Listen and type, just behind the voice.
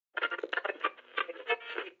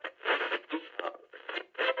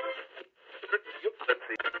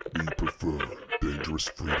We prefer dangerous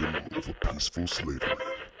freedom over peaceful slavery.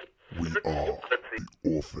 We are the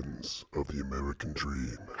orphans of the American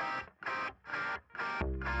dream.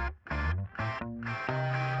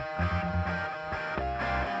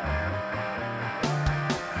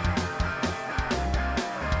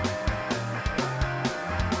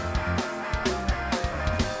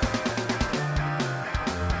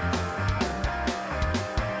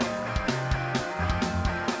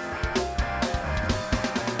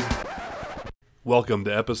 Welcome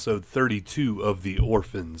to episode 32 of the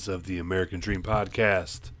Orphans of the American Dream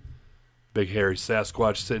podcast. Big Hairy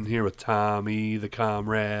Sasquatch sitting here with Tommy, the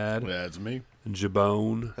comrade. That's me. And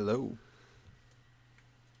Jabone. Hello.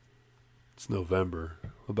 It's November.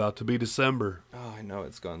 About to be December. Oh, I know.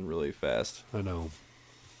 It's gone really fast. I know.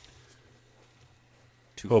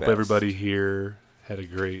 Hope everybody here had a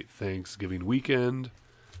great Thanksgiving weekend.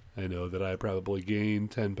 I know that I probably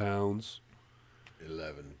gained 10 pounds.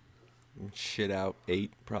 11. Shit out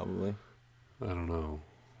 8, probably. I don't know.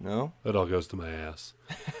 No? That all goes to my ass.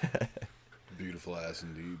 Beautiful ass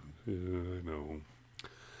indeed. I know.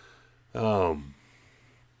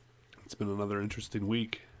 It's been another interesting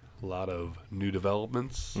week. A lot of new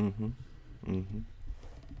developments. A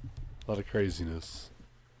lot of craziness.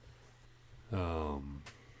 So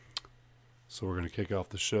we're going to kick off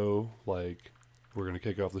the show like we're going to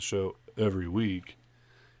kick off the show every week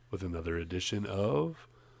with another edition of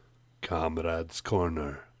Comrade's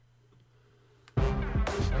Corner.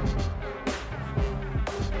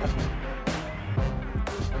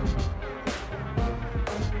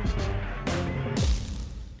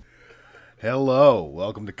 Hello,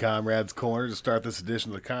 welcome to Comrade's Corner. To start this edition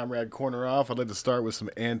of the Comrade Corner off, I'd like to start with some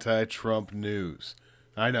anti-Trump news.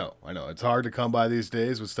 I know, it's hard to come by these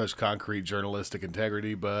days with such concrete journalistic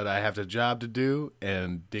integrity, but I have a job to do,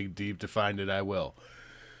 and dig deep to find it I will.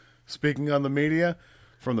 Speaking on the media,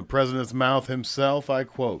 from the president's mouth himself, I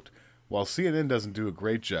quote, "While CNN doesn't do a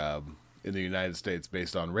great job in the United States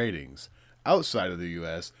based on ratings, outside of the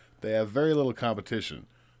U.S., they have very little competition.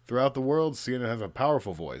 Throughout the world, CNN has a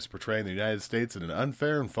powerful voice, portraying the United States in an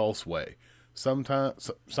unfair and false way.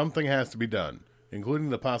 Something has to be done,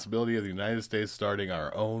 including the possibility of the United States starting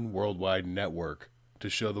our own worldwide network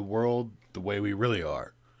to show the world the way we really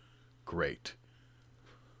are." Great.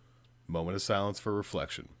 Moment of silence for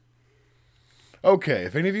reflection. Okay,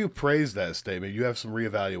 if any of you praised that statement, you have some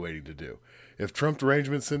reevaluating to do. If Trump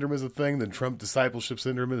derangement syndrome is a thing, then Trump discipleship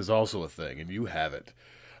syndrome is also a thing, and you have it.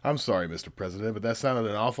 I'm sorry, Mr. President, but that sounded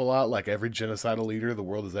an awful lot like every genocidal leader the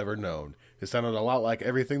world has ever known. It sounded a lot like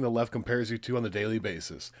everything the left compares you to on a daily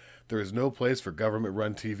basis. There is no place for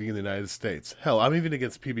government-run TV in the United States. Hell, I'm even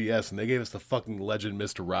against PBS, and they gave us the fucking legend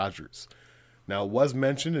Mr. Rogers. Now, it was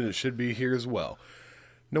mentioned, and it should be here as well.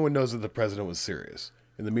 No one knows that the president was serious.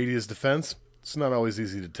 In the media's defense, it's not always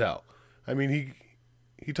easy to tell. I mean,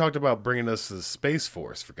 he talked about bringing us to the Space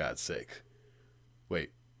Force, for God's sake.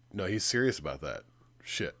 Wait, no, he's serious about that.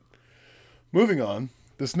 Shit. Moving on,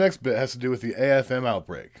 this next bit has to do with the AFM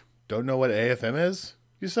outbreak. Don't know what AFM is,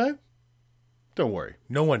 you say? Don't worry,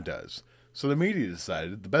 no one does. So the media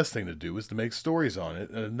decided the best thing to do was to make stories on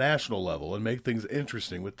it at a national level and make things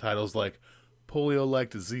interesting with titles like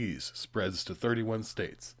Polio-like disease spreads to 31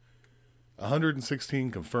 states. 116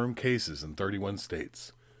 confirmed cases in 31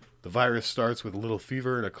 states. The virus starts with a little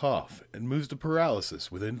fever and a cough and moves to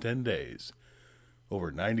paralysis within 10 days.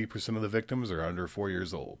 Over 90% of the victims are under 4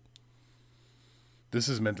 years old. This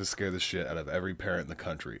is meant to scare the shit out of every parent in the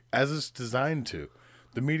country, as it's designed to.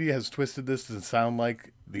 The media has twisted this to sound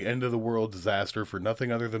like the end of the world disaster for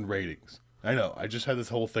nothing other than ratings. I know, I just had this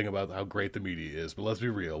whole thing about how great the media is, but let's be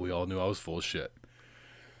real, we all knew I was full of shit.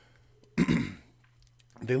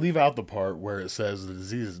 They leave out the part where it says the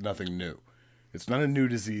disease is nothing new. It's not a new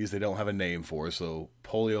disease they don't have a name for, so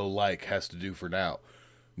polio-like has to do for now.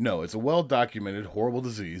 No, it's a well-documented, horrible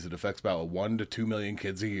disease that affects about 1 to 2 million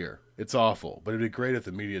kids a year. It's awful, but it'd be great if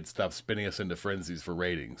the media had stopped spinning us into frenzies for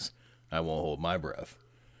ratings. I won't hold my breath.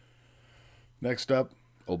 Next up,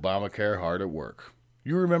 Obamacare hard at work.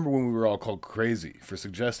 You remember when we were all called crazy for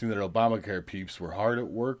suggesting that Obamacare peeps were hard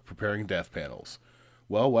at work preparing death panels.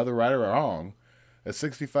 Well, whether right or wrong, a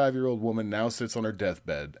 65-year-old woman now sits on her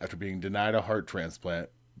deathbed after being denied a heart transplant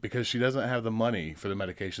because she doesn't have the money for the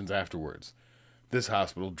medications afterwards. This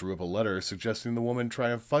hospital drew up a letter suggesting the woman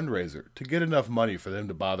try a fundraiser to get enough money for them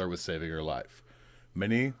to bother with saving her life.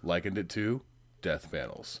 Many likened it to death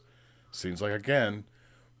panels. Seems like, again,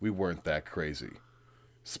 we weren't that crazy.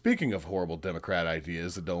 Speaking of horrible Democrat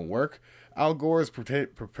ideas that don't work, Al Gore is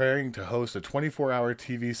preparing to host a 24-hour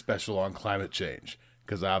TV special on climate change,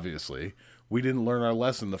 because obviously we didn't learn our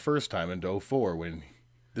lesson the first time in 2004 when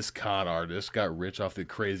This con artist got rich off the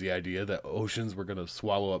crazy idea that oceans were going to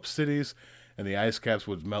swallow up cities and the ice caps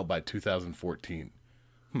would melt by 2014.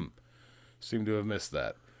 Seem to have missed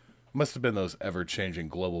that. Must have been those ever-changing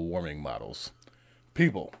global warming models.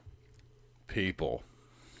 People.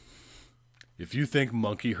 If you think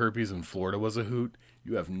monkey herpes in Florida was a hoot,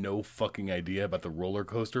 you have no fucking idea about the roller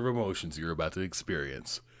coaster of emotions you're about to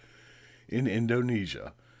experience. In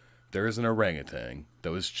Indonesia, there is an orangutan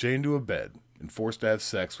that was chained to a bed and forced to have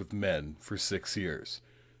sex with men for 6 years.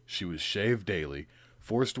 She was shaved daily,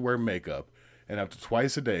 forced to wear makeup, and up to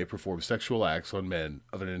twice a day perform sexual acts on men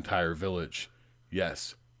of an entire village.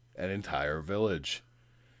 Yes, an entire village.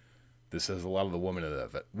 This says a lot of the women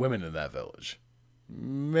in that village.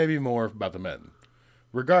 Maybe more about the men.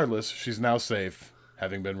 Regardless, she's now safe,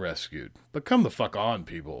 having been rescued. But come the fuck on,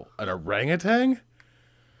 people. An orangutan?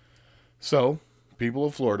 So, people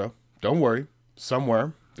of Florida, don't worry.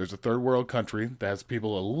 Somewhere, there's a third world country that has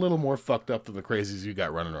people a little more fucked up than the crazies you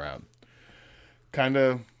got running around.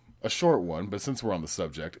 Kinda a short one, but since we're on the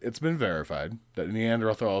subject, it's been verified that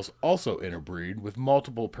Neanderthals also interbreed with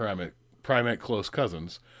multiple primate close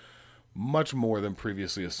cousins, much more than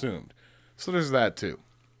previously assumed. So there's that too.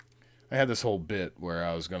 I had this whole bit where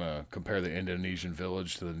I was going to compare the Indonesian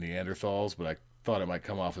village to the Neanderthals, but I thought it might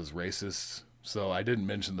come off as racist, so I didn't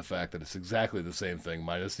mention the fact that it's exactly the same thing,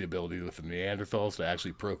 minus the ability with the Neanderthals to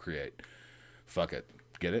actually procreate. Fuck it.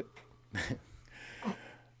 Get it?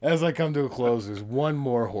 As I come to a close, there's one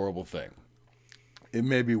more horrible thing. It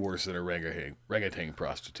may be worse than orangutan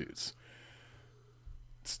prostitutes.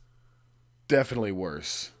 It's definitely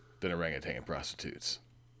worse than orangutan prostitutes.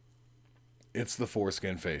 It's the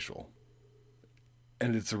foreskin facial.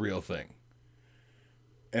 And it's a real thing.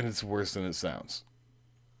 And it's worse than it sounds.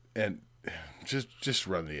 And just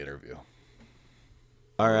run the interview.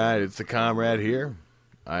 All right, it's the comrade here.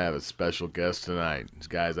 I have a special guest tonight. This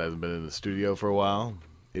guy hasn't been in the studio for a while.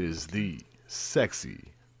 It is the sexy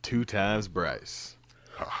 2x Bryce.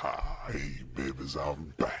 Hey, babies,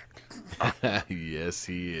 I'm back. Yes,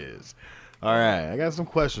 he is. All right, I got some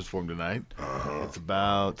questions for him tonight. It's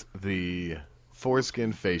about the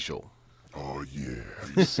foreskin facial. Oh, yeah.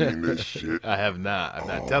 Have you seen this shit? I have not.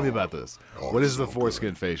 Tell me about this. What is the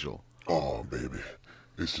foreskin facial? Oh, baby.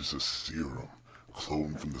 It's just a serum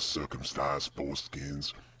cloned from the circumcised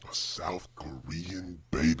foreskins of South Korean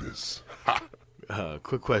babies.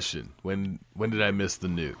 Quick question. When did I miss the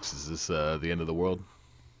nukes? Is this the end of the world?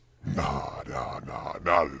 Nah,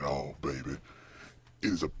 not at all, baby. It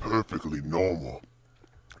is a perfectly normal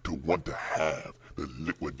to want to have the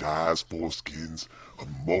liquidized foreskins of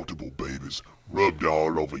multiple babies rubbed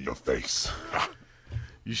all over your face.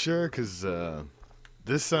 You sure? Because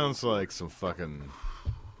this sounds like some fucking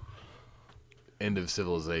end of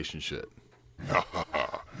civilization shit.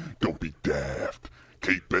 Don't be daft.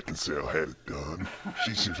 Kate Beckinsale had it done.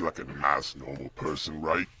 She seems like a nice, normal person,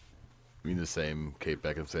 right? You mean the same Kate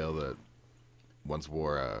Beckinsale that once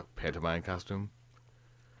wore a pantomime costume?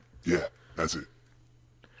 Yeah, that's it.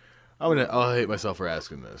 I'll hate myself for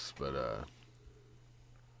asking this, but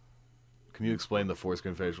can you explain the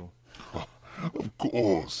foreskin facial? Of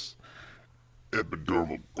course.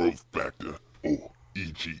 Epidermal growth factor, or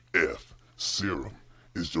EGF, serum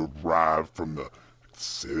is derived from the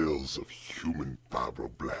cells of human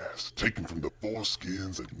fibroblasts taken from the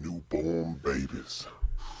foreskins of newborn babies.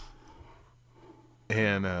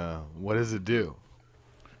 And what does it do?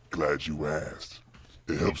 Glad you asked.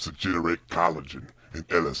 It helps to generate collagen and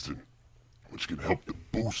elastin, which can help to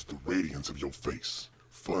boost the radiance of your face.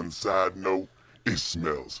 Fun side note, it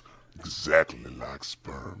smells exactly like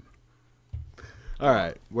sperm. All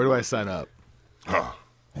right, where do I sign up?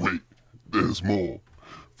 Wait, there's more.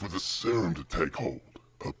 For the serum to take hold,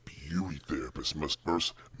 a beauty therapist must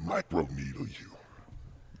first microneedle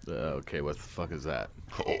you. Okay, what the fuck is that?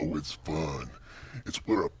 Oh, it's fun. It's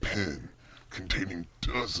where a pen containing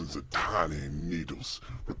dozens of tiny needles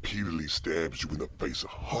repeatedly stabs you in the face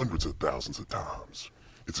hundreds of thousands of times.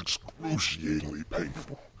 It's excruciatingly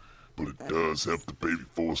painful, but it does help the baby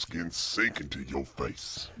foreskin sink into your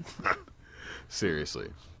face. Seriously.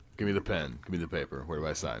 Give me the pen. Give me the paper. Where do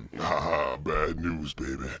I sign? Bad news,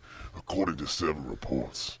 baby. According to several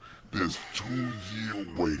reports, there's a 2-year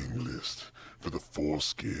waiting list for the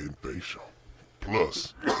foreskin facial.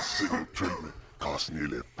 Plus, a single treatment costs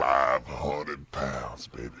nearly 500 pounds,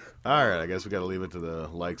 baby. All right, I guess we gotta leave it to the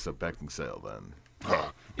likes of Beckinsale then.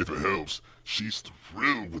 If it helps, she's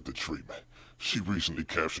thrilled with the treatment. She recently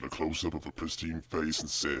captured a close-up of her pristine face and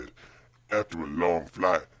said, "After a long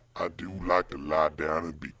flight, I do like to lie down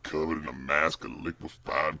and be covered in a mask of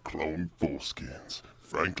liquefied cloned foreskins.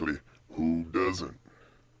 Frankly, who doesn't?"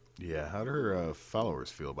 Yeah, how do her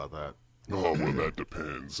followers feel about that? Oh, well, that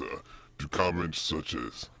depends. Do comments such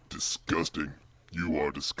as disgusting, you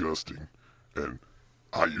are disgusting, and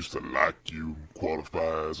I used to like you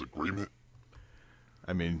qualify as agreement?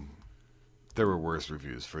 I mean, there were worse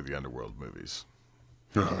reviews for the Underworld movies.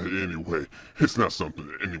 Anyway, it's not something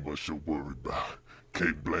that anyone should worry about.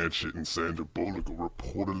 Kate Blanchett and Sandra Bullock are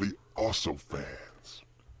reportedly also fans.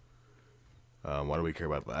 Why do we care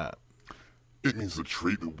about that? It means the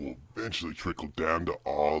treatment will eventually trickle down to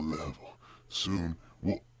our level. Soon,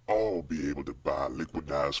 we'll all be able to buy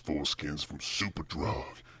liquidized foreskins from Superdrug.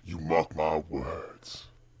 You mark my words.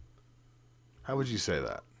 How would you say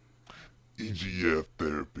that? EGF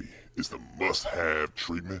therapy is the must-have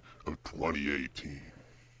treatment of 2018.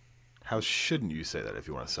 How shouldn't you say that if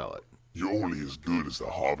you want to sell it? You're only as good as the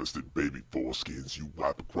harvested baby foreskins you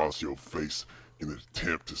wipe across your face in an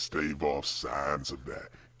attempt to stave off signs of that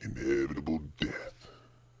inevitable death.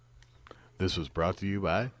 This was brought to you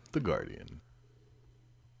by The Guardian.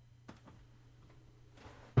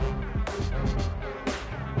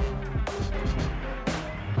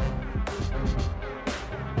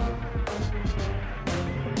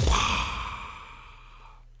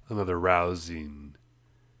 Another rousing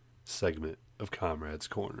segment of Comrade's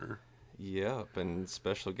Corner. Yep, and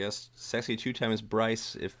special guest, sexy two-times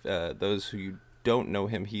Bryce. If those who don't know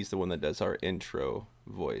him, he's the one that does our intro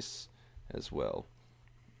voice as well.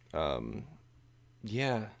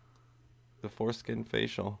 Yeah, the foreskin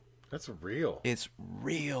facial. That's real. It's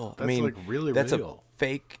real. That's like really that's real. a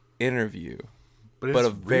fake interview, But it's but a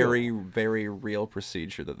real. very, very real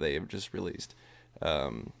procedure that they have just released.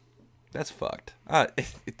 That's fucked.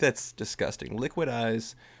 That's disgusting.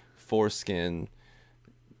 Liquidized foreskin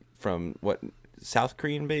from what? South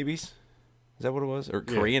Korean babies? Is that what it was? Or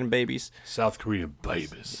Korean babies? South Korean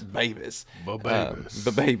babies. Babies. Babies.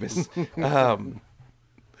 Babies.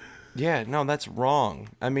 Yeah, no, that's wrong.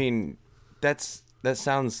 I mean, that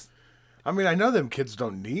sounds. I mean, I know them kids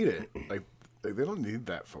don't need it. Like they don't need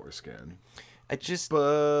that foreskin. I just.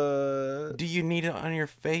 But Do you need it on your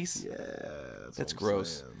face? yeah, That's what I'm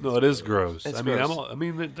gross. saying. No, it is gross. It's I mean,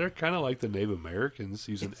 gross. they're kind of like the Native Americans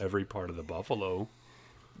using every part of the buffalo.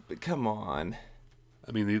 But come on.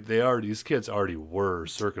 I mean, these kids already were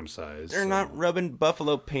circumcised. They're so- not rubbing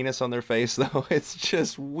buffalo penis on their face, though. It's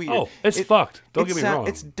just weird. Oh, it's fucked. Don't get me wrong.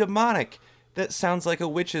 It's demonic. That sounds like a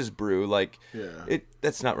witch's brew. Like, Yeah.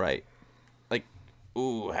 That's not right. Like,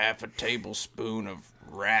 ooh, half a tablespoon of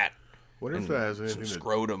rat. What if and that has some anything to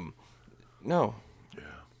scrotum? No. Yeah.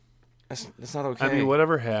 That's not okay. I mean,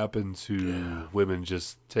 whatever happened to women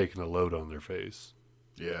just taking a load on their face?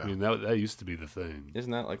 Yeah. I mean, that used to be the thing.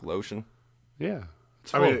 Isn't that like lotion? Yeah.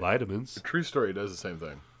 It's I full mean, of vitamins. True Story does the same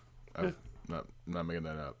thing. I'm not making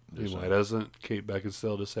that up. I mean, Just why saying. doesn't Kate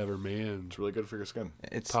Beckinsale just have her man It's really good for your skin.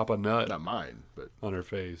 It's pop a nut Not mine, but on her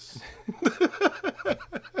face?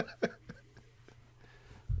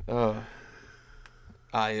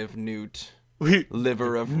 eye of newt, we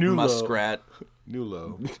liver of Nulo. muskrat, new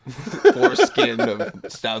low. foreskin of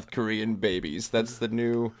South Korean babies. That's the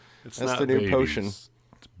new. It's That's not the new babies. potion. It's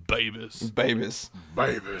babies. Babies.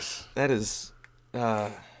 Babies. That is.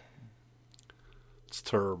 It's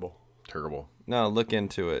terrible. Terrible. No, look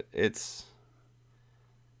into it. It's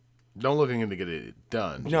Don't looking into get it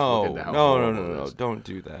done. Just no, look into how no, horrible it is. don't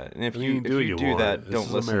do that. And if I you mean, if you do want. that, This don't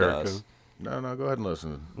is listen America. to us. No, go ahead and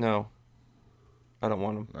listen. No, I don't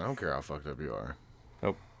want them. I don't care how fucked up you are.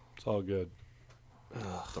 Nope. It's all good.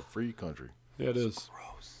 It's a free country. Yeah, it is.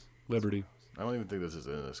 Gross. Liberty. I don't even think this is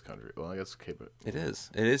in this country. Well, I guess keep it. It is.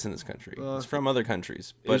 It is in this country. It's from other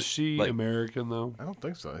countries. But Is she like, American though? I don't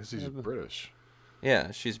think so. I think she's British.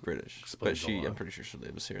 Yeah, she's British, but Explains a lot. I'm pretty sure she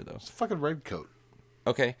lives here though. It's a fucking red coat.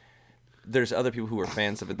 Okay. There's other people who are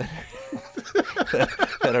fans of it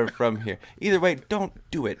that are from here. Either way, don't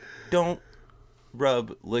do it. Don't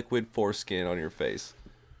rub liquid foreskin on your face.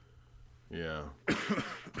 Yeah.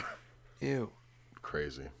 Ew.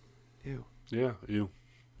 Crazy. Ew. Yeah, you.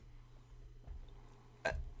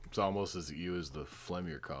 It's almost as you as the phlegm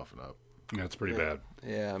you're coughing up. That's pretty bad.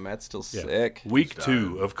 Yeah, Matt's still Yeah. sick. Week He's 2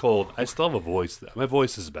 dying. of cold. I still have a voice. My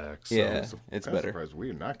voice is back. So Yeah, So it's kinda better. surprised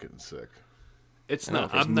we're not getting sick. It's I know,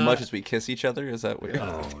 not. for as I'm not. much as we kiss each other, is that what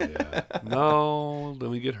Oh yeah. No, then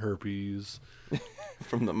we get herpes.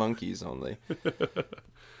 from the monkeys only?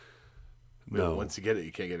 No. Once you get it,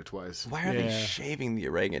 you can't get it twice. Why are they Yeah. shaving the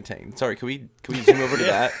orangutan? Sorry, can we zoom over to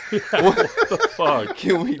that? Fuck.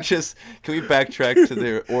 Can we backtrack to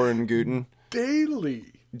the orangutan?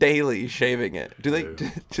 Daily shaving it. Do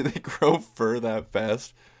they grow fur that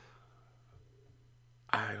fast?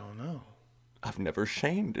 I don't know. I've never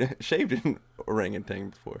shaved an orangutan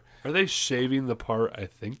before. Are they shaving the part I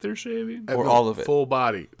think they're shaving? Or all of it. Full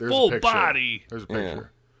body. There's Full a picture. body. There's a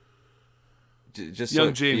picture. Just so Young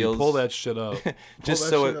it Jamie, feels, pull that shit up. just that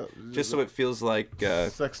so shit it up. just so it feels like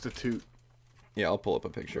Substitute. yeah, I'll pull up a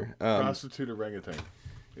picture. Prostitute orangutan.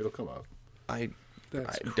 It'll come up. I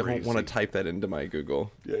That's don't want to crazy. type that into my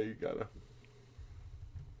Google. Yeah, you gotta.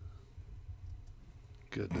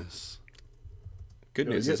 Goodness. Good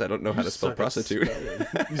news is I don't know how to spell prostitute.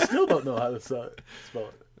 You still don't know how to spell it.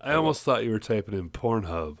 I almost thought you were typing in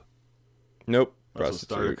Pornhub. Nope. That's what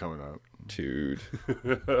started Prostitute. coming up. Dude.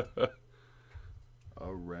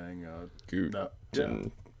 Orangutan.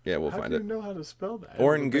 No. Yeah, we'll How find do it. you know how to spell that?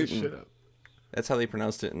 Orangutan. That's how they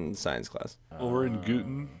pronounced it in science class.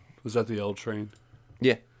 Orangutan? Was that the L train?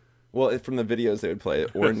 Yeah. Well, from the videos they would play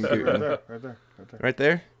it. Right Orangutan. there. Right there. Right there. Right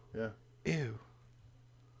there? Yeah. Ew.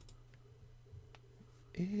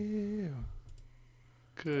 Ew.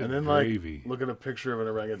 Good And then gravy. look at a picture of an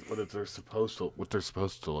orangutan. What they're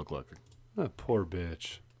supposed to look like. That poor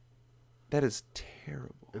bitch. That is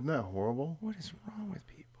terrible. Isn't that horrible? What is wrong with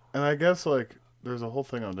people? And I guess like there's a whole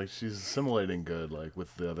thing on like she's assimilating good like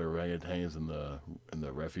with the other orangutans in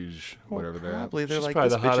the refuge whatever they're at. Probably they're She's like, probably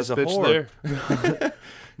this the bitch is hottest a bitch whore. there.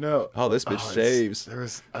 No. Oh, this bitch shaves.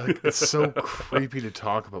 There's it's so creepy to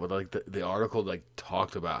talk about, but like the article like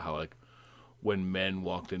talked about how like when men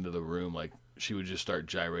walked into the room, like she would just start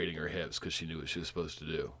gyrating her hips because she knew what she was supposed to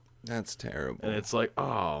do. That's terrible. And it's like,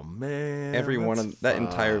 oh man, Everyone that's in that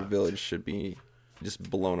entire fucked. village should be just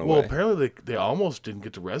blown away. Well, apparently they almost didn't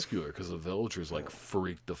get to rescue her because the villagers like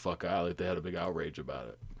freaked the fuck out. Like they had a big outrage about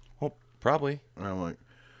it. Well, probably. And I'm like,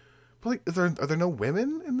 but like, are there no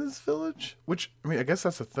women in this village? Which I mean, I guess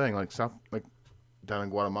that's the thing. Like down in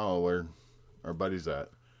Guatemala where our buddy's at,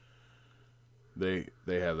 they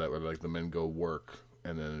have that where like the men go work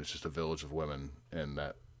and then it's just a village of women and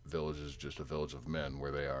that village is just a village of men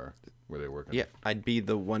where they work. Yeah, I'd be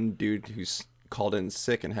the one dude who's called in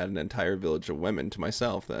sick and had an entire village of women to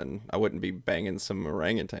myself. Then I wouldn't be banging some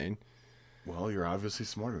orangutan. Well, you're obviously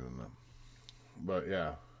smarter than them. But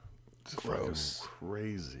yeah, it's Gross. fucking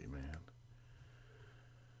crazy, man.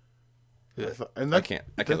 Ugh. And I can't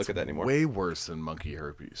look at that anymore. Way worse than monkey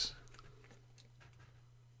herpes.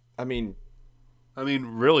 I mean,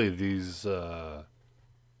 really, these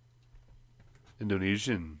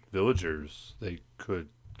Indonesian villagers, they could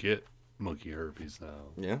get monkey herpes now.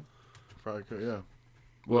 yeah. Probably could, yeah.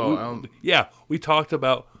 Well, I don't. Yeah, we talked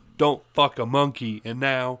about don't fuck a monkey, and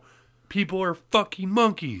now people are fucking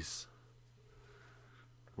monkeys.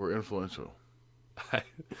 We're influential. I-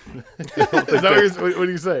 Is that what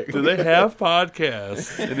do you say? Do they have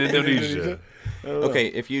podcasts in Indonesia? Okay,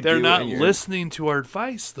 if you They're do not and you're- listening to our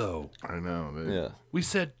advice, though. I know. Yeah. We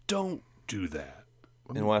said don't do that.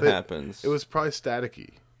 And what But happens? It was probably staticky.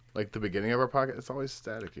 Like the beginning of our podcast, it's always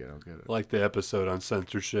staticky. I don't get it. Like the episode on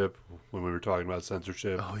censorship, when we were talking about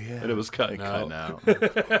censorship. Oh, yeah. And it was cutting out.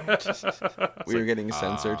 we were getting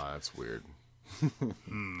censored. That's weird.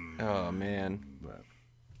 Oh man. But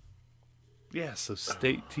Yeah, so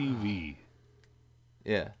state TV.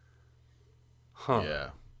 Yeah. Huh. yeah.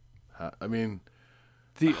 I mean,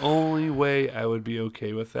 The only way I would be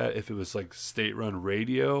okay with that if it was like state-run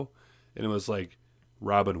radio and it was like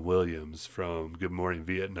Robin Williams from Good Morning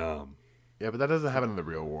Vietnam. yeah, but that doesn't happen in the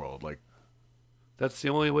real world. Like, That's the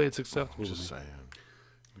only way it's acceptable. just to me. saying.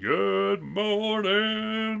 Good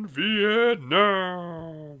morning,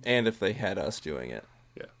 Vietnam. And if they had us doing it.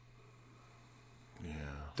 Yeah, Yeah.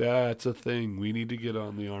 that's a thing. We need to get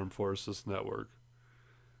on the Armed Forces Network.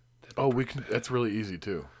 Oh, we can. That's really easy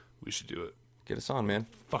too. We should do it. Get us on, man.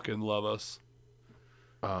 Fucking love us.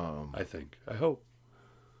 I think. I hope.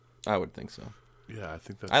 I would think so. Yeah, I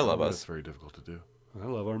think that's. I love us. That's very difficult to do. I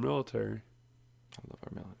love our military. I love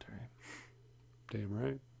our military. Damn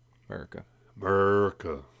right. America.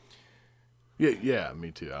 America. Yeah,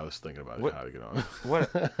 me too. I was thinking about What- how to get on.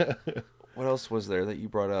 What else was there that you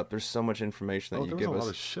brought up? There's so much information that Oh, you there give was a us. lot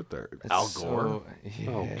of shit there. It's Al Gore. Yeah,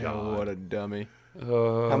 Oh, God. what a dummy.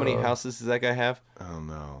 How many houses does that guy have? I don't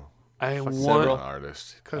know. I Fucking want.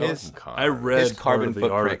 artist. I read His part carbon of the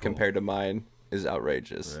footprint article. compared to mine is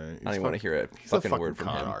outrageous. Right. I He's don't even want to hear a He's fucking a word from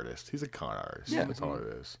con him. artist. He's a con artist. Yeah. That's all it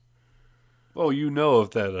is. Well, you know,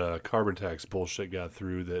 if that carbon tax bullshit got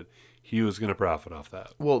through, that he was going to profit off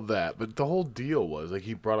that. Well, but the whole deal was like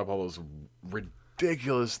he brought up all those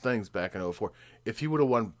ridiculous things back in 2004. If he would have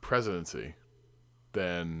won presidency,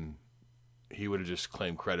 then he would have just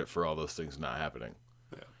claimed credit for all those things not happening.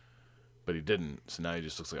 Yeah. But he didn't, so now he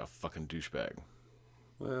just looks like a fucking douchebag.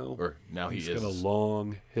 Well, Or now he's he is. got a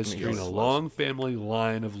long history and a was. long family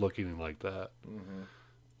line of looking like that.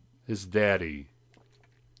 his daddy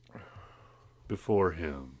before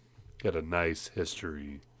him got a nice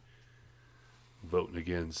history voting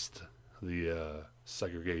against the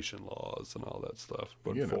segregation laws and all that stuff,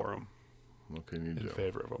 but for him. What can you do? In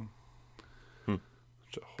favor of him.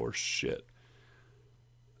 It's a horse shit.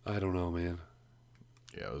 I don't know, man.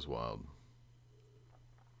 Yeah, it was wild.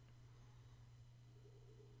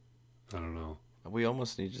 I don't know. We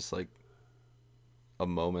almost need just like a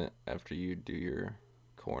moment after you do your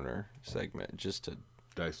corner segment just to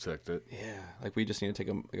Dissect it. Yeah, like we just need to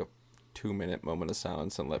take a 2-minute moment of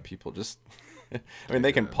silence and let people just. I mean,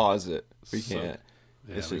 they can pause it. We can't.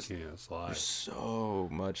 Yeah, it's we just, can't. It's live. there's so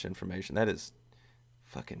much information. That is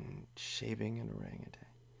fucking shaving an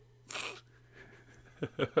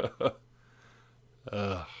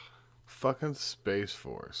orangutan. Fucking Space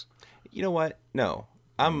Force. You know what? No,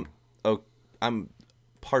 I'm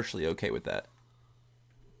partially okay with that.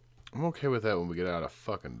 I'm okay with that when we get out of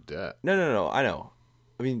fucking debt. No. I know.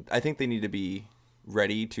 I mean, I think they need to be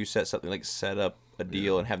ready to set up a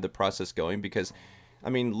deal and have the process going because, I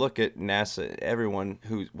mean, look at NASA. Everyone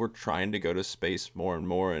we're trying to go to space more and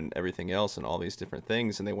more and everything else and all these different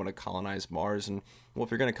things, and they want to colonize Mars. And well,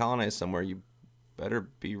 if you're going to colonize somewhere, you better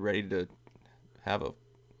be ready to have a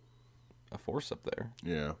force up there.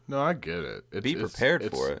 Yeah. No, I get it. Be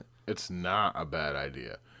prepared for it. It's not a bad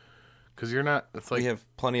idea. Because you're not... It's like... We have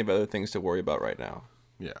plenty of other things to worry about right now.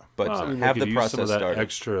 Yeah. But Well, I mean, have they the could use some process of that started.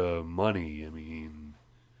 extra money. I mean,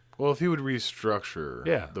 Well, if he would restructure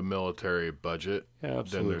Yeah. the military budget, Yeah,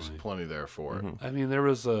 then there's absolutely. plenty there for it. I mean, there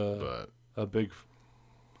was But a big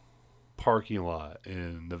parking lot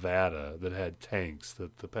in Nevada that had tanks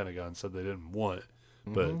that the Pentagon said they didn't want,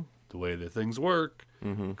 but the way that things work,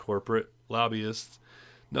 corporate lobbyists,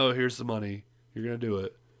 no, here's the money, you're gonna do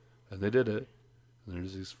it, and they did it. And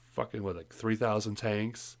there's these fucking 3,000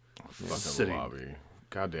 tanks fucking sitting. lobby.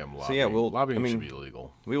 Goddamn lobby. So yeah, lobbying should be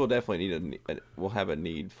illegal. We will definitely we'll have a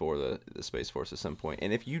need for the Space Force at some point.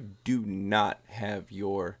 And if you do not have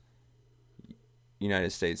your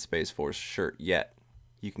United States Space Force shirt yet,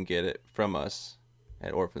 you can get it from us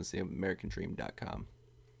at orphanstheamericandream.com.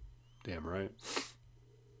 Damn right.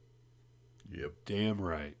 Yep. Damn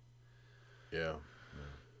right. Yeah.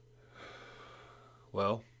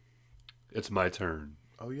 Well, it's my turn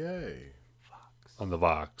Oh, yay. on the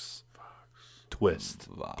Vox. Twist.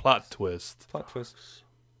 Vox. Plot twist. Plot twists.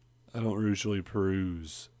 I don't usually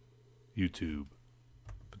peruse YouTube,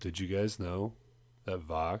 but did you guys know that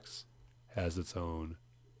Vox has its own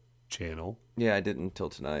channel Yeah, I didn't until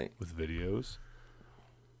tonight. with videos?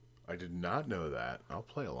 I did not know that. I'll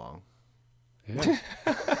play along. Yeah.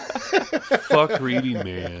 Fuck reading,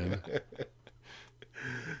 man.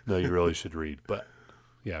 No, you really should read. But,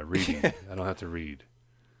 yeah, reading. I don't have to read.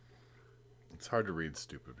 It's hard to read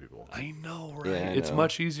stupid people. I know, right? Yeah, I It's know.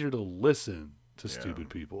 much easier to listen to Yeah, stupid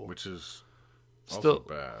people. Which is also Still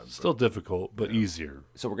bad. but- Still difficult, but easier.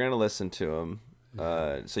 So we're going to listen to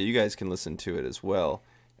them. So you guys can listen to it as well.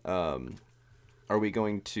 Are we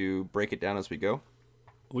going to break it down as we go?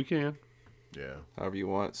 We can. Yeah. However you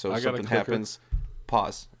want. So I if got a something clicker. happens,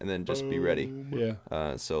 pause, and then just be ready.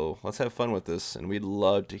 Yeah. So let's have fun with this, and we'd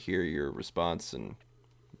love to hear your response and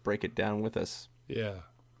break it down with us. Yeah.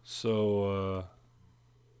 So,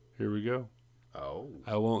 here we go. Oh.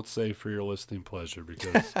 I won't say for your listening pleasure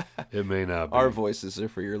because it may not be. Our voices are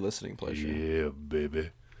for your listening pleasure. Yeah, baby.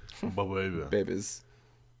 Baby. Babies.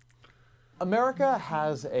 America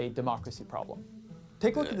has a democracy problem.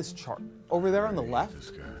 Take a look at this chart. Over there on the left, This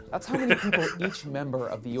guy. that's how many people each member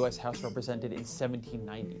of the U.S. House represented in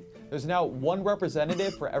 1790. There's now one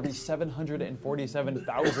representative for every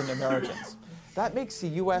 747,000 Americans. That makes the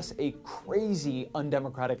U.S. a crazy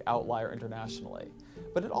undemocratic outlier internationally.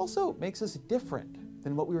 But it also makes us different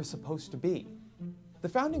than what we were supposed to be. The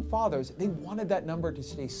Founding Fathers, they wanted that number to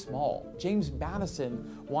stay small. James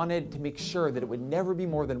Madison wanted to make sure that it would never be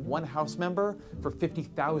more than one House member for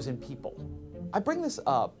 50,000 people. I bring this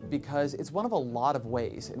up because it's one of a lot of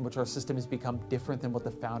ways in which our system has become different than what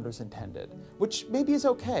the founders intended, which maybe is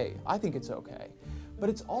okay. I think it's okay. But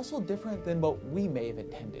it's also different than what we may have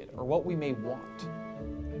intended or what we may want.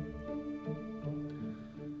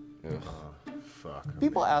 Fuck.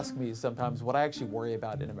 People ask me sometimes what I actually worry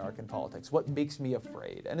about in American politics, what makes me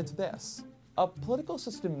afraid, and it's this. A political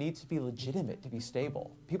system needs to be legitimate to be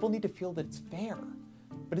stable. People need to feel that it's fair.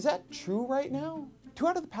 But is that true right now? 2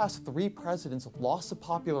 out of the past 3 presidents lost the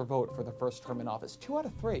popular vote for the first term in office. 2 out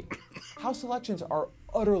of 3. House elections are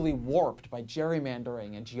utterly warped by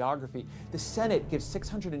gerrymandering and geography. The Senate gives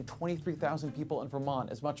 623,000 people in Vermont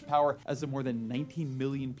as much power as the more than 19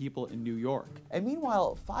 million people in New York. And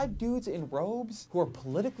meanwhile, 5 dudes in robes who are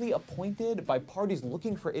politically appointed by parties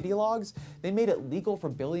looking for ideologues, they made it legal for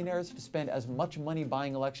billionaires to spend as much money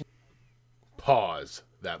buying elections. Pause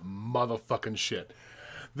that motherfucking shit.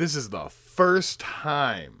 This is the first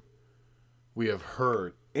time we have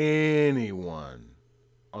heard anyone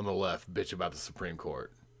on the left bitch about the Supreme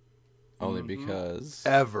Court. Only because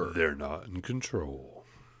Ever. They're not in control.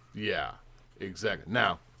 Yeah, exactly.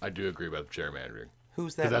 Now, I do agree about gerrymandering.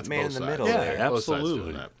 who's 'Cause that that's man in both the sides. middle Yeah, there? Both sides doing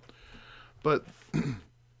absolutely. that. But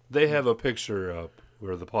They have a picture up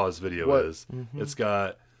where the pause video What? is. It's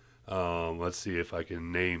got, let's see if I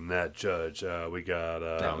can name that judge. We got,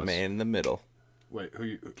 That man in the middle. wait, who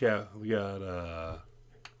you? we got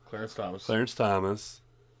Clarence Thomas. Clarence Thomas.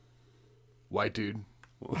 White dude.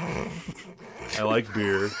 I like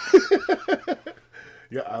beer.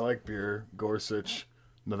 Yeah, I like beer. Gorsuch.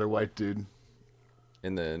 Another white dude.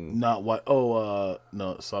 And then Not white. Oh,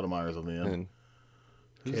 no, Sotomayor's on the end. and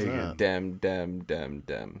Who's Kagan.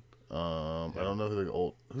 dem. I don't know who the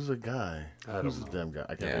old. Who's the guy? Who's the damn guy?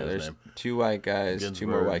 I can't Yeah, think of his there's name. 2 white guys, 2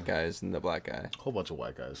 more Ginsburg. white guys, and the black guy. Whole bunch of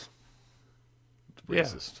white guys. It's Yeah.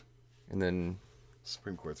 racist. And then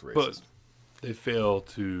Supreme Court's racist. But they fail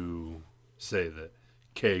to say that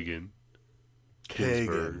Kagan,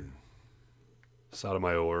 Ginsburg,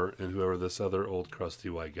 Sotomayor, and whoever this other old crusty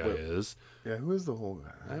white guy is. Yeah, who is the whole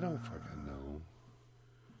guy? I don't fucking know.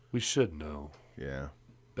 We should know. Yeah.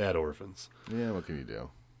 Bad orphans. Yeah, what can you do?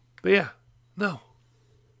 But yeah, no.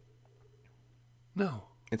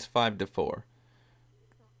 it's 5-4.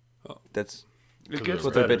 That's It gets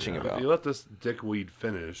what they're better bitching now. about. You let this dickweed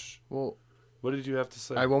finish. Well, What did you have to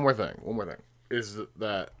say? one more thing. Is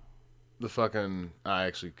that the fucking... I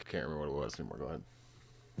actually can't remember what it was anymore. Go ahead.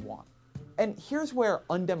 Want. And here's where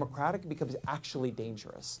undemocratic becomes actually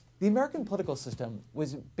dangerous. The American political system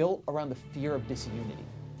was built around the fear of disunity.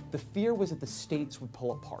 The fear was that the states would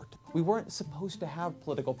pull apart. We weren't supposed to have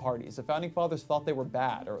political parties. The Founding Fathers thought they were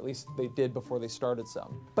bad, or at least they did before they started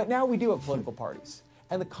some. But now we do have political parties.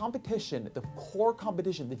 And the competition, the core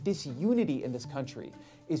competition, the disunity in this country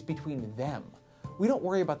is between them. We don't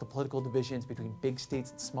worry about the political divisions between big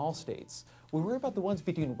states and small states. We worry about the ones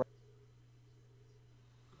between...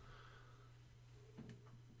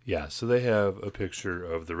 Yeah, so they have a picture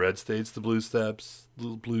of the red states, the blue states,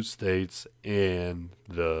 and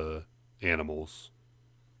the animals.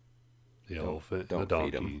 The elephant and the don't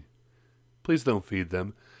feed donkey. 'em. Please don't feed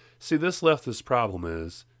them. See, this leftist problem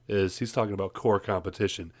is he's talking about core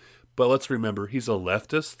competition. But let's remember, he's a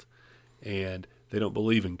leftist, and they don't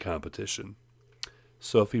believe in competition.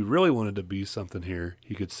 So if he really wanted to be something here,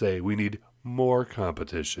 he could say, we need more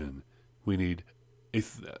competition. We need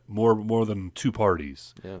more than 2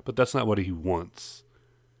 parties. Yeah. But that's not what he wants,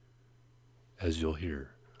 as you'll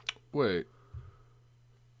hear. Wait.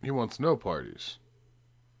 He wants no parties.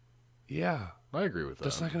 Yeah, I agree with that.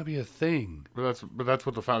 that's not going to be a thing. But that's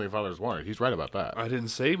what the Founding Fathers wanted. He's right about that. I didn't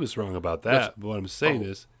say he was wrong about that. But what I'm saying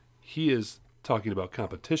is he is talking about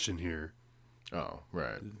competition here, Oh,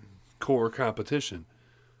 right. core competition.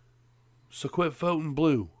 So quit voting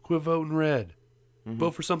blue, quit voting red,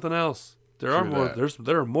 vote for something else. There are True more. that.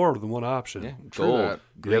 There are more than one option. yeah, True gold, that.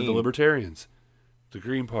 You have the green. Libertarians, the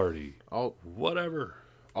Green Party, I'll, whatever.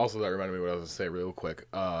 Also, that reminded me what I was going to say real quick.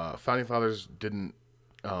 Founding Fathers didn't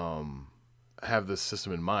have this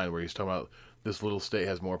system in mind where he's talking about this little state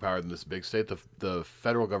has more power than this big state. The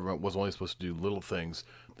federal government was only supposed to do little things.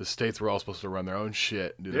 The states were all supposed to run their own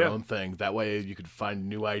shit, do their Yeah. own thing. That way you could find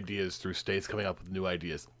new ideas through states coming up with new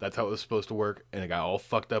ideas. That's how it was supposed to work, and it got all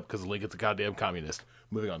fucked up because Lincoln's a goddamn communist.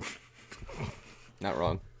 Moving on. Not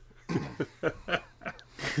wrong.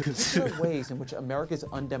 Consider ways in which America's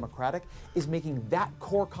undemocratic is making that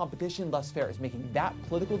core competition less fair, is making that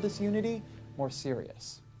political disunity more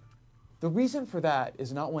serious. The reason for that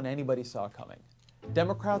is not one anybody saw coming.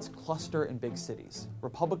 Democrats cluster in big cities.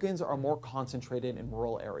 Republicans are more concentrated in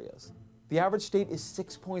rural areas. The average state is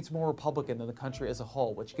 6 points more Republican than the country as a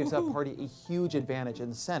whole, which gives that party a huge advantage in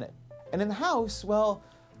the Senate. And in the House, well,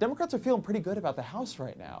 Democrats are feeling pretty good about the House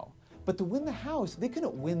right now. But to win the House, they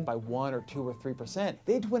couldn't win by 1 or 2 or 3%.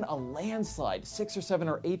 They had to win a landslide, 6 or 7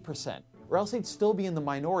 or 8%, or else they'd still be in the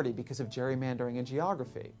minority because of gerrymandering and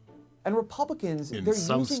geography. And Republicans, they're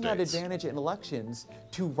some using that states. advantage in elections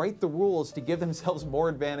to write the rules to give themselves more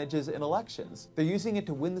advantages in elections. They're using it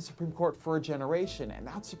to win the Supreme Court for a generation, and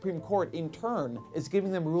that Supreme Court, in turn, is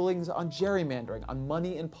giving them rulings on gerrymandering, on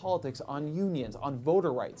money in politics, on unions, on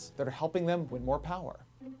voter rights that are helping them win more power.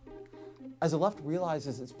 As the left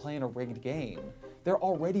realizes it's playing a rigged game, they're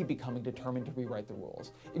already becoming determined to rewrite the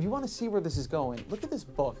rules. If you want to see where this is going, look at this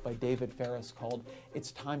book by David Ferris called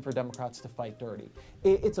It's Time for Democrats to Fight Dirty.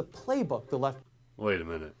 It's a playbook the left... Wait a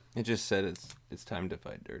minute. It just said it's time to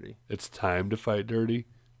fight dirty. It's time to fight dirty?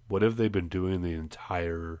 What have they been doing the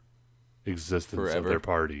entire existence of Forever. their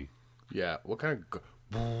party? Yeah, what kind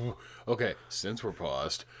of... Okay, since we're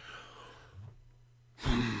paused.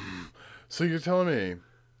 So you're telling me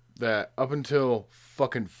that up until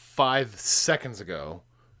fucking 5 seconds ago,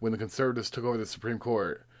 when the conservatives took over the Supreme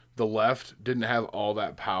Court, the left didn't have all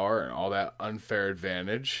that power and all that unfair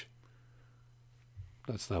advantage?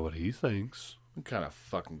 That's not what he thinks. What kind of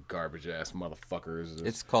fucking garbage ass motherfucker is this?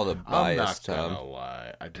 It's called a I'm bias, not gonna Tom.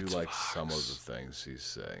 lie. I do like some of the things he's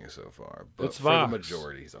saying so far, but It's for Vox. the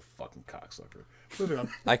majority, he's a fucking cocksucker. Moving on.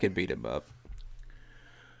 I could beat him up.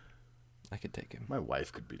 I could take him. My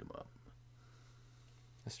wife could beat him up.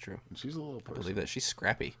 That's true. And she's a little I person. believe that. She's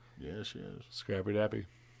scrappy. Yeah, she is. Scrappy dappy.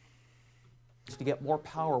 to get more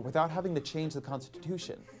power without having to change the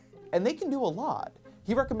Constitution. And they can do a lot.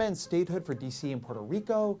 He recommends statehood for DC and Puerto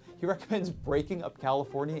Rico. He recommends breaking up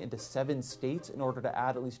California into 7 states in order to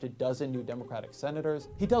add at least a dozen new Democratic senators.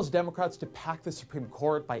 He tells Democrats to pack the Supreme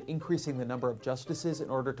Court by increasing the number of justices in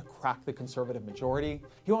order to crack the conservative majority.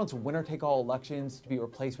 He wants winner-take-all elections to be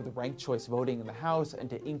replaced with ranked choice voting in the House and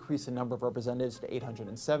to increase the number of representatives to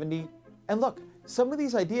 870. And look, some of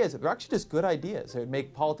these ideas, they're actually just good ideas. It would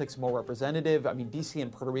make politics more representative. I mean, DC and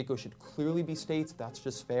Puerto Rico should clearly be states, that's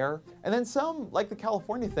just fair. And then some, like the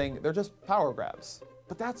California thing, they're just power grabs.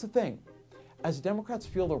 But that's the thing. As Democrats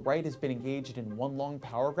feel the right has been engaged in one long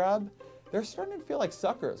power grab, they're starting to feel like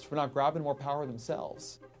suckers for not grabbing more power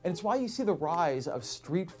themselves. And it's why you see the rise of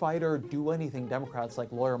street fighter, do-anything Democrats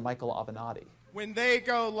like lawyer Michael Avenatti. When they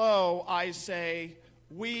go low, I say,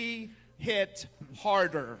 we hit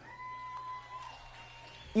harder.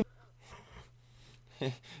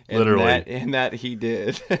 Literally. And that he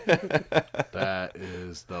did. That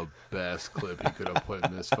is the best clip he could have put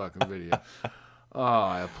in this fucking video. Oh,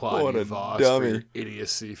 I applaud What you, a Voss, dummy. for your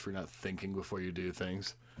idiocy, for not thinking before you do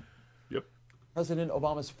things. Yep. President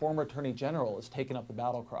Obama's former attorney general has taken up the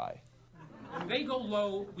battle cry. When they go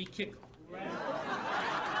low, we kick them.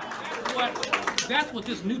 That's what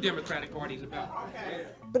this new Democratic Party is about.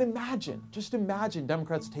 But imagine, just imagine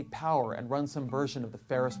Democrats take power and run some version of the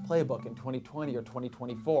Ferris playbook in 2020 or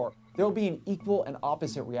 2024. There will be an equal and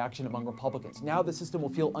opposite reaction among Republicans. Now the system will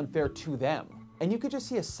feel unfair to them. And you could just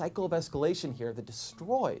see a cycle of escalation here that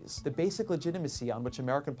destroys the basic legitimacy on which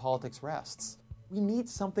American politics rests. We need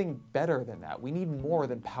something better than that. We need more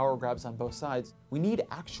than power grabs on both sides. We need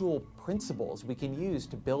actual principles we can use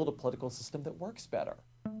to build a political system that works better.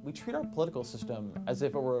 We treat our political system as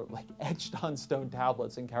if it were like etched on stone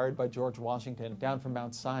tablets and carried by George Washington down from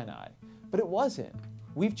Mount Sinai. But it wasn't.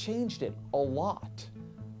 We've changed it a lot.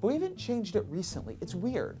 But we haven't changed it recently. It's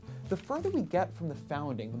weird. The further we get from the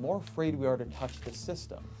founding, the more afraid we are to touch the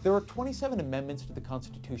system. There were 27 amendments to the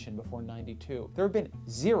Constitution before '92. There have been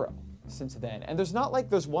 0 since then, and there's not like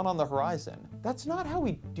there's one on the horizon. That's not how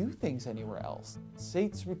we do things anywhere else.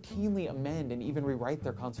 States routinely amend and even rewrite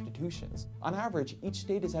their constitutions. On average, each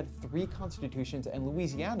state has had 3 constitutions, and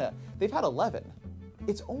Louisiana, they've had 11.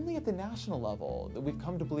 It's only at the national level that we've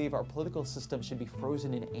come to believe our political system should be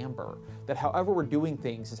frozen in amber, that however we're doing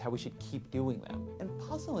things is how we should keep doing them. And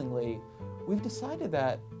puzzlingly, we've decided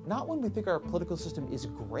that not when we think our political system is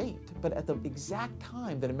great, but at the exact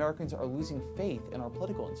time that Americans are losing faith in our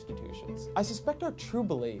political institutions. I suspect our true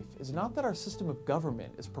belief is not that our system of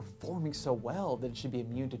government is performing so well that it should be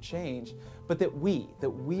immune to change, but that we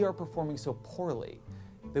are performing so poorly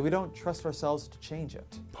that we don't trust ourselves to change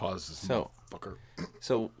it. Pause this So- motherfucker.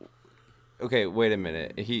 So, okay, wait a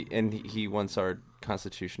minute. He wants our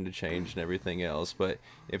Constitution to change and everything else, but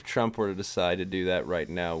if Trump were to decide to do that right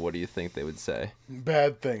now, what do you think they would say?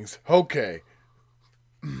 Bad things. Okay.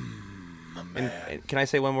 And can I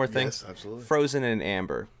say one more thing? Yes, absolutely. Frozen in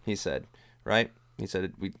amber, he said, right? He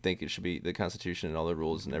said we think it should be the Constitution and all the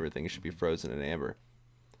rules and everything should be frozen in amber.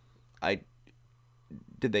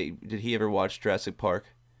 Did he ever watch Jurassic Park?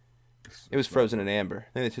 It was frozen in amber.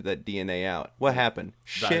 Then they took that DNA out. What happened?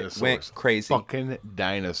 Shit went crazy. Fucking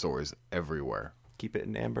dinosaurs everywhere. Keep it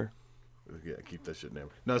in amber. Yeah, keep that shit in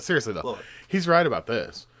amber. No, seriously though, he's right about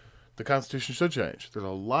this. The Constitution should change. There's a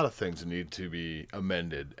lot of things that need to be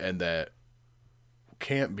amended, and that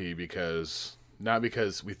can't be not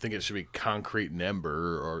because we think it should be concrete in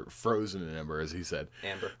ember or frozen in ember, as he said.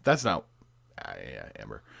 Amber. That's not. Yeah,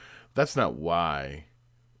 amber. That's not why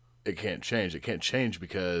it can't change. It can't change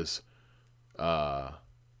because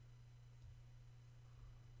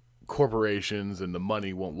corporations and the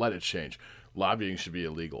money won't let it change. Lobbying should be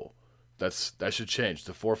illegal. That should change.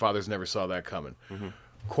 The forefathers never saw that coming.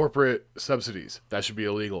 Corporate subsidies, that should be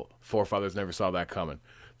illegal. Forefathers never saw that coming.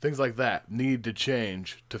 Things like that need to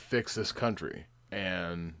change to fix this country,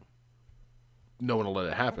 and no one will let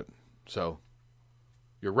it happen. So,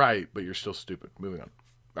 you're right, but you're still stupid. Moving on.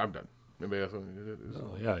 I'm done. Anybody else?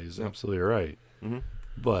 Oh, yeah, he's absolutely right.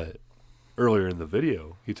 But earlier in the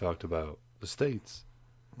video, he talked about the states.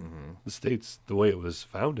 The states, the way it was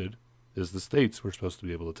founded, is the states were supposed to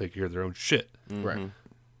be able to take care of their own shit. Right.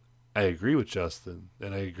 I agree with Justin,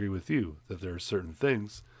 and I agree with you that there are certain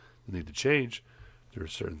things that need to change. There are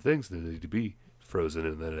certain things that need to be frozen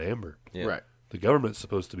in that amber. Yeah. Right. The government's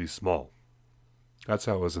supposed to be small. That's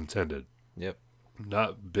how it was intended. Yep.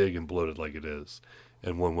 Not big and bloated like it is.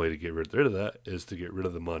 And one way to get rid of that is to get rid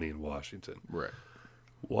of the money in Washington. Right.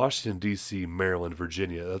 Washington, D.C., Maryland,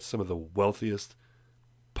 Virginia, that's some of the wealthiest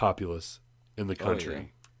populace in the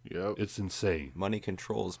country. Yep. It's insane. Money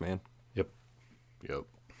controls, man. Yep.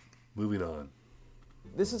 Moving on.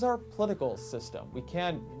 This is our political system. We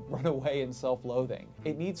can't run away in self-loathing.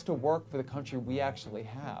 It needs to work for the country we actually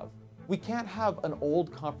have. We can't have an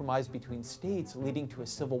old compromise between states leading to a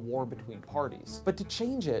civil war between parties. But to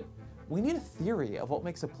change it, we need a theory of what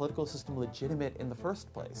makes a political system legitimate in the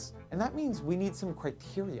first place. And that means we need some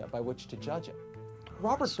criteria by which to judge it.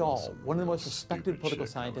 Robert Dahl, one of the most respected political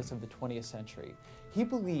scientists of the 20th century, he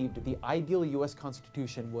believed the ideal US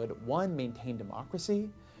Constitution would 1. Maintain democracy,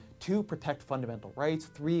 2. Protect fundamental rights,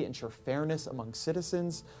 3. Ensure fairness among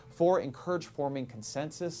citizens, 4. Encourage forming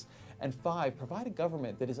consensus, and 5. Provide a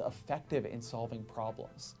government that is effective in solving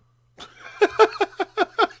problems.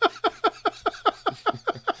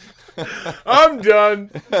 I'm done.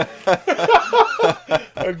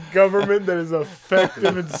 A government that is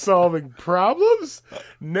effective in solving problems?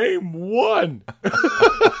 Name one.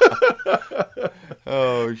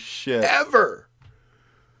 Oh shit. Ever.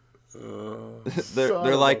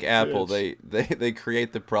 They're like Apple. bitch. They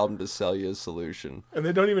create the problem to sell you a solution. And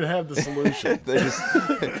they don't even have the solution. They just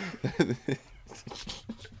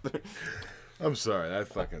I'm sorry. That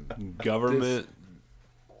fucking... Government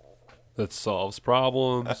that solves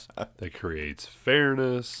problems, that creates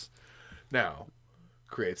fairness. Now,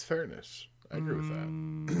 creates fairness. I agree with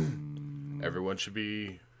that. Everyone should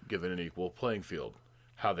be given an equal playing field.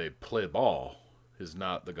 How they play ball is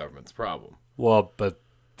not the government's problem. Well, but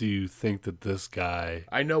do you think that this guy...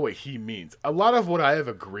 I know what he means. A lot of what I have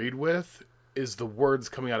agreed with is the words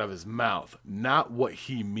coming out of his mouth, not what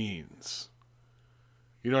he means.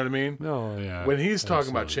 You know what I mean? Oh, yeah. When he's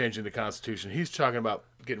talking about absolutely. changing the Constitution, he's talking about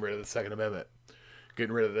getting rid of the Second Amendment,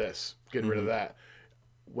 getting rid of this, getting rid of that.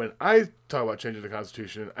 When I talk about changing the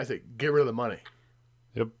Constitution, I say get rid of the money,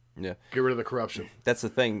 Yep. yeah. get rid of the corruption. That's the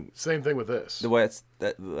thing. Same thing with this. The way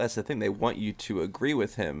that's the thing. They want you to agree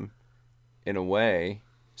with him in a way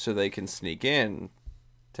so they can sneak in,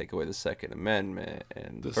 take away the Second Amendment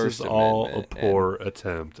and This First is all Amendment. a poor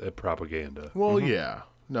attempt at propaganda. Well, yeah.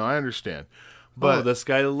 No, I understand. But But this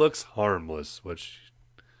guy looks harmless, which...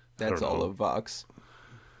 I That's don't all know. of Vox.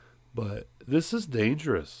 But this is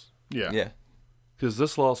dangerous. yeah. Yeah. Because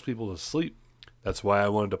this lulls people to sleep. That's why I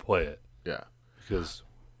wanted to play it. Yeah. Because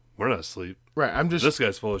we're not asleep. Right. I'm just... This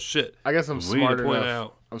guy's full of shit. I guess I'm We need to smart point enough.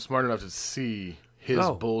 out- I'm smart enough to see his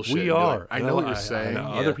No, bullshit. we and be like, are. I know what you're saying. I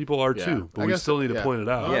know Yeah. Other people are Yeah. too. But I we guess- still need to yeah. point it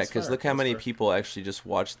out. Oh, Yeah, that's because fair. look how That's many fair. people actually just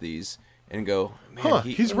watch these and go, man, Huh,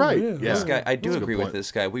 he's right. yeah. Yeah. This guy, I do That's a good agree with point.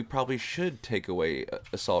 this guy. We probably should take away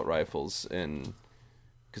assault rifles, and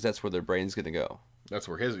because that's where their brain's gonna go. That's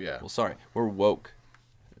where his... Yeah. Well, sorry, we're woke.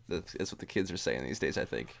 That's what the kids are saying these days, I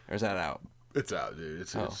think. Or is that out? It's out, dude.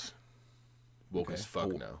 It's woke as fuck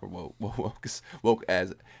now. We're woke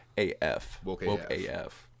as AF. Woke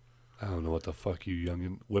AF. I don't know what the fuck you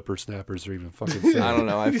young whippersnappers are even fucking saying. I don't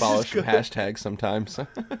know. I follow some hashtags sometimes.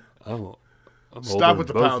 I'm Stop older with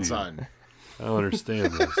the than both pound of you. sign. I don't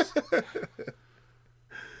understand this.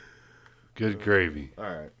 Good gravy. All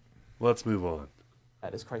right. Let's move on.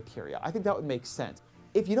 That is criteria. I think that would make sense.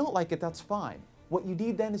 If you don't like it, that's fine. What you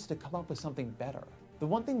need then is to come up with something better. The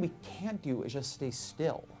one thing we can't do is just stay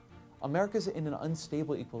still. America's in an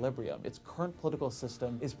unstable equilibrium. Its current political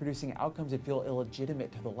system is producing outcomes that feel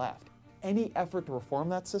illegitimate to the left. Any effort to reform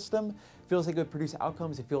that system feels like it would produce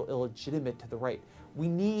outcomes that feel illegitimate to the right. We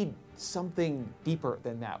need something deeper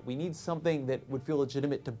than that. We need something that would feel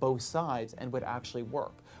legitimate to both sides and would actually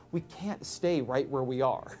work. We can't stay right where we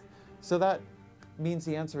are. So that means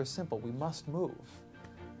the answer is simple. We must move.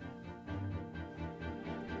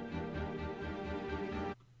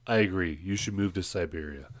 I agree. You should move to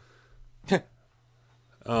Siberia.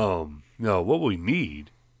 No, what we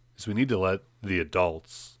need is we need to let the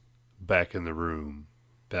adults back in the room,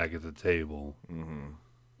 back at the table,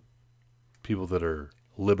 people that are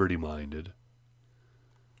liberty-minded,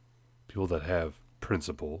 people that have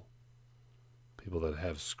principle, people that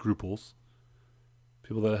have scruples,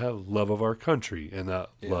 people that have love of our country and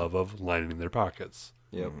not love of lining their pockets.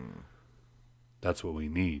 Yep. That's what we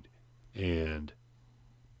need. And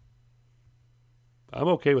I'm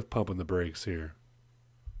okay with pumping the brakes here.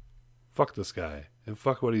 Fuck this guy and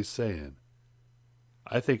fuck what he's saying.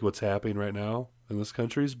 I think what's happening right now in this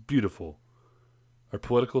country is beautiful. Our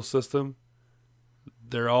political system,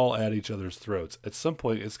 they're all at each other's throats. At some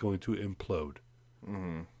point, it's going to implode.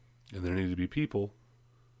 And there need to be people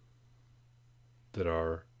that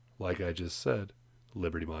are, like I just said,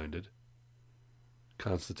 liberty-minded,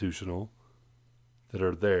 constitutional, that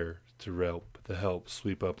are there to help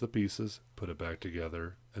sweep up the pieces, put it back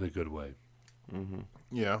together in a good way.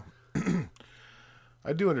 Yeah.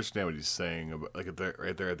 I do understand what he's saying, about, like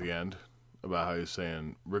right there at the end, about how he's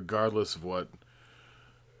saying, regardless of what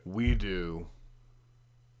we do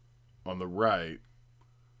on the right,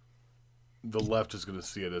 the left is going to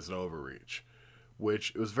see it as an overreach, which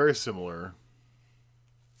it was very similar,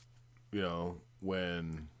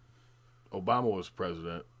 when Obama was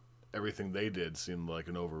president. Everything they did seemed like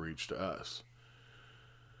an overreach to us.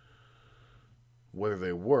 Whether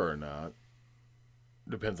they were or not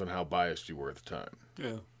depends on how biased you were at the time.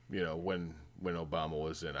 Yeah. When Obama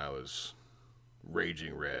was in, I was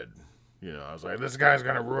raging red. I was like, this guy's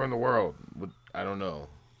gonna ruin the world. But I don't know.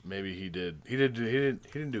 Maybe he did. He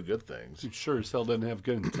didn't do good things. He sure as hell didn't have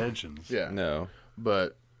good intentions. Yeah. No.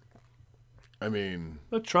 But I mean,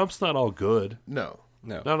 But Trump's not all good. no.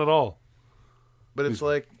 No. Not at all. But it's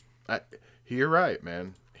like, you're right,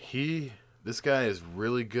 man. This guy is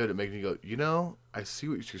really good at making you go, I see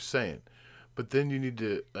what you're saying. But then you need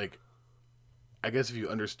to, I guess if you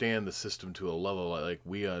understand the system to a level, like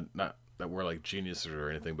we, not that we're like geniuses or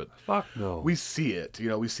anything, but Fuck no. we see it,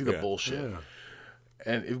 we see the bullshit. Yeah.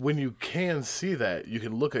 And when you can see that, you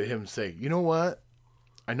can look at him and say, you know what?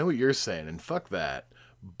 I know what you're saying, and fuck that.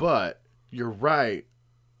 But you're right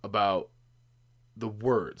about the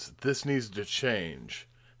words. This needs to change.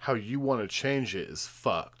 How you want to change it is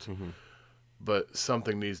fucked. But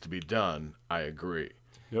something needs to be done. I agree.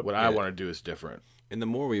 Yep. What I want to do is different. And the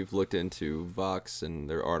more we've looked into Vox and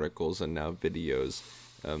their articles and now videos,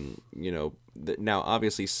 now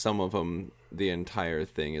obviously some of them, the entire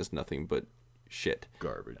thing is nothing but shit,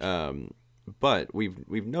 Garbage. but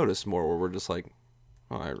we've noticed more where we're just like,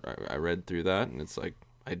 oh, I read through that and it's like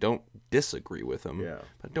I don't disagree with them, Yeah.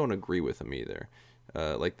 but I don't agree with them either.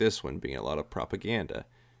 Like this one being a lot of propaganda.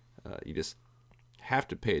 You just have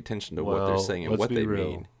to pay attention to what they're saying and let's what be they real.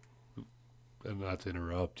 mean. And not to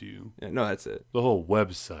interrupt you, Yeah, no, that's it. the whole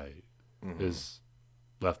website is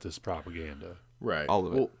leftist propaganda. Right. all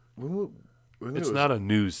of it. When It's not a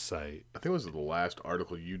news site. I think it was the last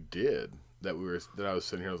article you did that I was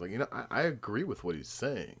sitting here. I was like, I agree with what he's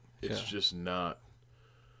saying. It's Yeah. just not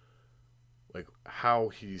like how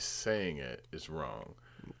he's saying it is wrong.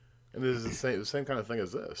 And this is the same kind of thing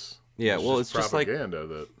as this. Yeah, well, it's just like propaganda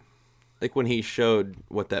that. like when he showed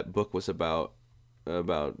what that book was about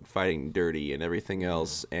fighting dirty and everything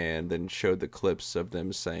else, and then showed the clips of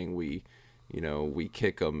them saying we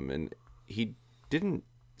kick them, and he didn't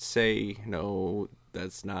say no,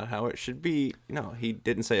 that's not how it should be. No, he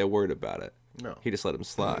didn't say a word about it. No. He just let him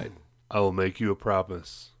slide. I will make you a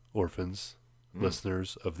promise, orphans,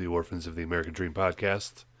 listeners of the Orphans of the American Dream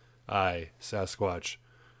podcast. I, Sasquatch,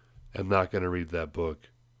 am not going to read that book,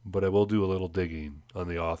 but I will do a little digging on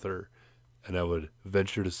the author, and I would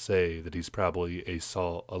venture to say that he's probably a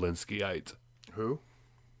Saul Alinskyite. Who?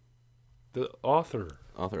 The author,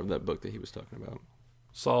 Author of that book that he was talking about.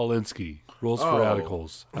 Saul Alinsky, Rules Oh. for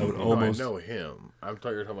Radicals. I would No, almost... I know him. I thought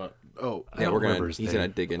you were talking about. Oh, I don't remember his He's name. gonna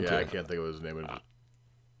dig into yeah, I it. can't think of his name.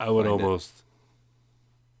 I would Find it. almost...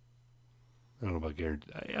 I don't know about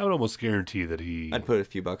guarantee. I would almost guarantee that he... I'd put a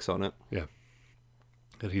few bucks on it. Yeah.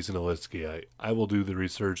 That he's an Alinskyite. I will do the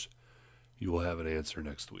research. You will have an answer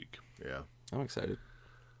next week. Yeah, I'm excited.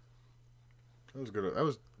 that was good.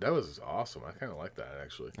 That was awesome. I kind of like that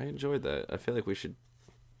actually. I enjoyed that. I feel like we should,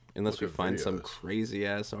 unless Look we at find some videos. crazy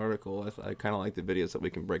ass article, I kind of like the videos that we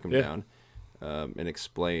can break them Yeah. down and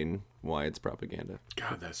explain why it's propaganda.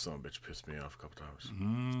 God, that son of a bitch pissed me off a couple times.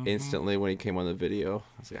 Instantly, when he came on the video,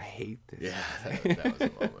 I was like, I hate this. Yeah, that was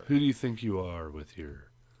a moment. Who do you think you are with your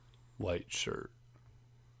white shirt,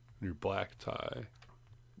 your black tie?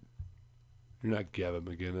 You're not Gavin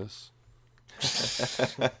McGinnis.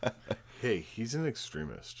 Hey, he's an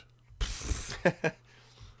extremist.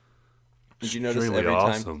 Did you notice Extremely every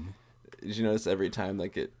time? awesome. Did you notice every time the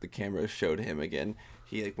camera showed him again,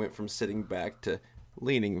 he went from sitting back to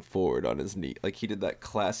leaning forward on his knee. Like, he did that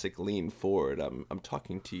classic lean forward. I'm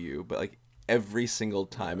talking to you, but like every single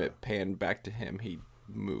time it panned back to him, he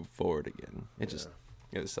moved forward again. It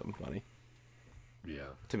was something funny. Yeah.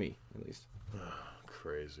 To me, at least.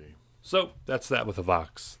 Crazy. So that's that with the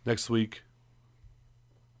Vox. Next week,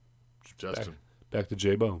 Justin. back to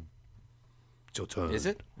J-Bone. It's your turn. Is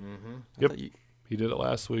it? Mm-hmm. Yep. He did it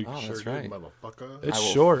last week. Oh, that's Sure right. did, motherfucker. It's I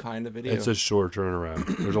will short. find a video. It's a short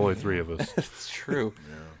turnaround. There's only 3 of us. It's true.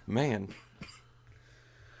 Man.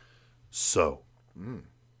 So,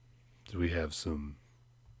 do we have some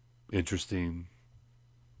interesting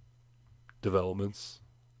developments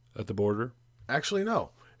at the border? Actually, no.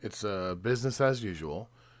 It's business as usual.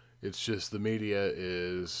 It's just the media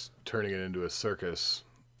is turning it into a circus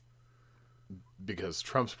because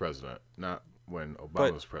Trump's president, not when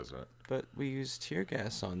Obama's president. But we use tear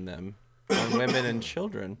gas on them, on women and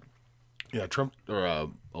children. Yeah, Trump or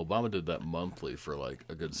Obama did that monthly for like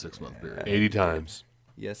a good 6-month period. 80 times.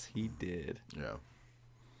 Yes, he did. Yeah.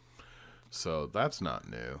 So that's not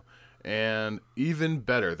new. And even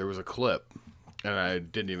better, there was a clip, and I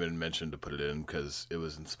didn't even mention to put it in because it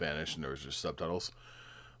was in Spanish and there was just subtitles.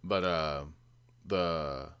 But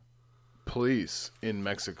the police in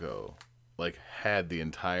Mexico like had the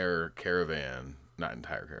entire caravan, not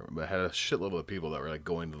entire caravan, but had a shitload of people that were like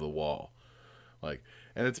going to the wall. Like,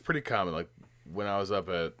 and it's pretty common. Like when I was up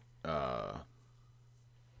at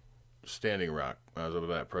Standing Rock, when I was up at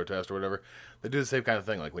that protest or whatever, they do the same kind of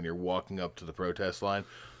thing. Like when you're walking up to the protest line,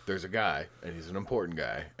 there's a guy, and he's an important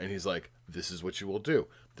guy, and he's like, "This is what you will do.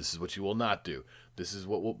 This is what you will not do. This is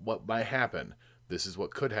what might happen. This is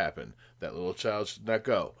what could happen. That little child should not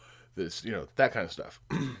go." This, that kind of stuff.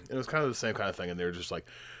 And it was kind of the same kind of thing, and they were just like,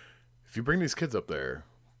 if you bring these kids up there,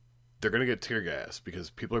 they're going to get tear gas because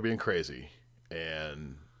people are being crazy,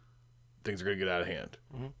 and things are going to get out of hand.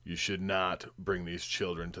 Mm-hmm. You should not bring these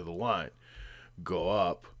children to the line. Go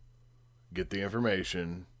up, get the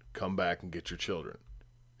information, come back and get your children.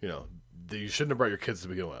 You shouldn't have brought your kids to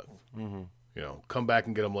begin with. Mm-hmm. Come back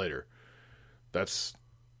and get them later. That's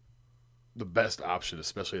the best option,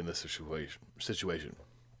 especially in this situation.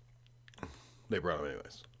 They brought them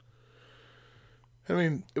anyways. I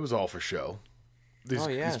mean, it was all for show. These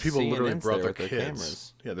people literally brought their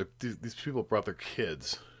kids. Yeah, these people brought their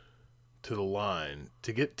kids to the line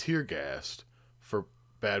to get tear gassed for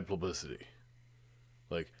bad publicity.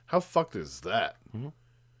 Like, how fucked is that? Mm-hmm.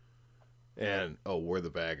 And, we're the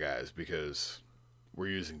bad guys because we're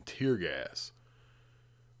using tear gas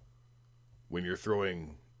when you're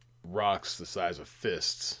throwing rocks the size of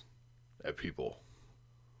fists at people.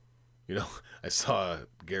 I saw a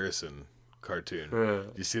Garrison cartoon.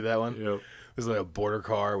 Did you see that one? Yep. There's like a border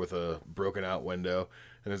car with a broken out window,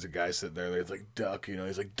 and there's a guy sitting there, and it's like, duck,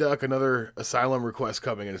 he's like, duck, another asylum request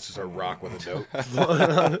coming, and it's just a rock with a note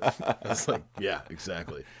floating on it. It's like, yeah,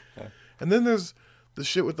 exactly. And then there's the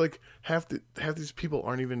shit with like half these people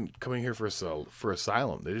aren't even coming here for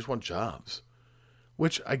asylum. They just want jobs,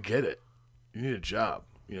 which I get it. You need a job.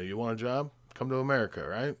 You want a job? Come to America,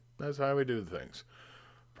 right? That's how we do things.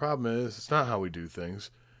 Problem is, it's not how we do things,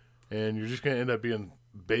 and you're just going to end up being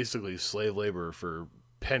basically slave labor for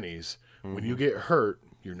pennies. Mm-hmm. When you get hurt,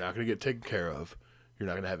 you're not going to get taken care of. You're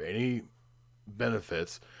not going to have any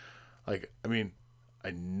benefits. Like, I mean, I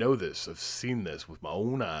know this. I've seen this with my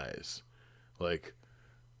own eyes. Like,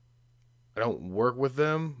 I don't work with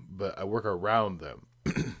them, but I work around them.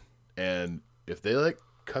 And if they, like,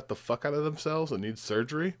 cut the fuck out of themselves and need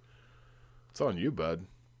surgery, it's on you, bud.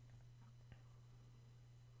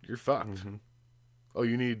 You're fucked. Mm-hmm. Oh,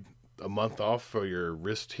 you need a month off for your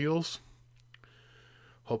wrist heals?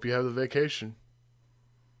 Hope you have the vacation.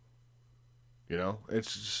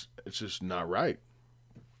 It's just not right.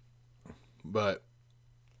 But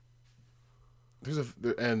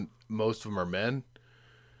and most of them are men.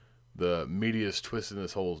 The media is twisting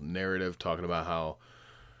this whole narrative, talking about how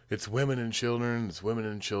it's women and children.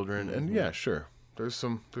 Mm-hmm. And yeah, sure. There's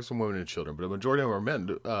some women and children, but a majority of them are men.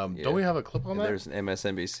 Don't we have a clip on that? There's an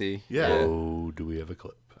MSNBC. Yeah. Oh, do we have a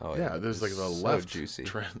clip? Oh, yeah. There's like the so left juicy.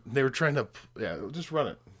 They were trying to. Yeah, just run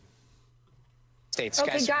it. States.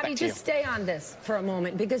 Okay, Gotti, just stay on this for a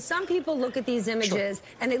moment, because some people look at these images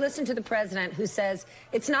and they listen to the president who says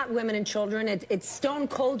it's not women and children, it's stone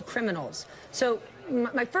cold criminals. So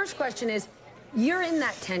my first question is, you're in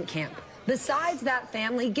that tent camp. Besides that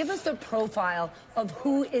family, give us the profile of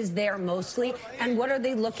who is there mostly and what are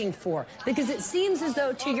they looking for? Because it seems as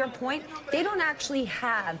though, to your point, they don't actually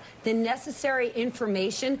have the necessary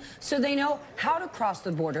information so they know how to cross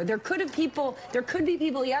the border. There could be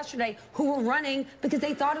people yesterday who were running because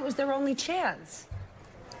they thought it was their only chance.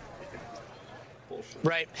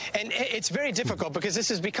 Right. And it's very difficult because this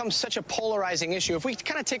has become such a polarizing issue. If we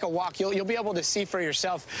kind of take a walk, you'll be able to see for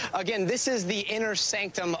yourself. Again, this is the inner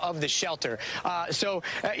sanctum of the shelter. So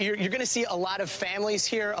you're going to see a lot of families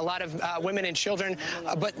here, a lot of women and children.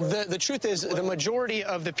 But the truth is the majority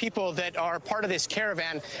of the people that are part of this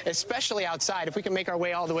caravan, especially outside, if we can make our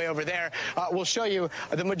way all the way over there, we'll show you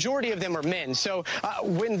the majority of them are men. So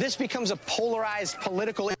when this becomes a polarized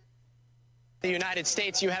political the United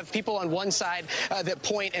States, you have people on one side that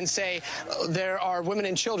point and say there are women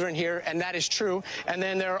and children here, and that is true. And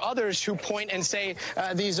then there are others who point and say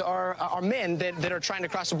these are men that are trying to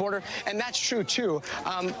cross the border, and that's true too.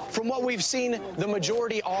 From what we've seen, the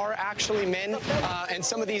majority are actually men, and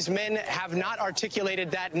some of these men have not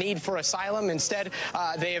articulated that need for asylum. Instead,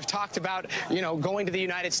 they have talked about, going to the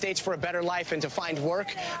United States for a better life and to find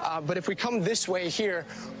work. But if we come this way here,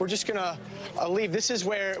 we're just gonna leave. This is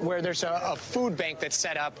where there's a food bank that's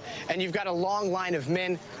set up, and you've got a long line of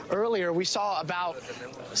men. Earlier, we saw about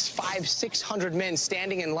 500-600 men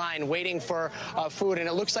standing in line waiting for food, and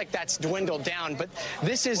it looks like that's dwindled down. But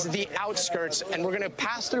this is the outskirts, and we're going to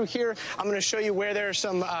pass through here. I'm going to show you where there's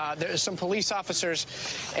some police officers,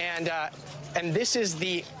 and this is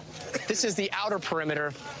the outer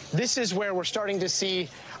perimeter. This is where we're starting to see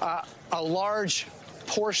a large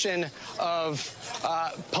portion of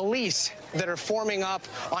police that are forming up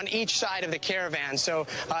on each side of the caravan. So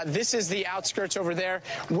this is the outskirts over there.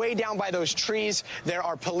 Way down by those trees, there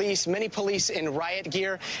are police, many police in riot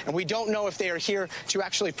gear, and we don't know if they are here to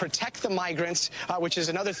actually protect the migrants, which is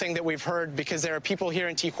another thing that we've heard, because there are people here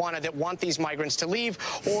in Tijuana that want these migrants to leave,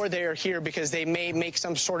 or they are here because they may make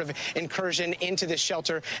some sort of incursion into this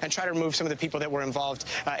shelter and try to remove some of the people that were involved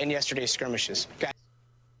in yesterday's skirmishes. Guys.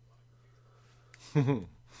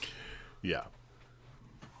 Yeah.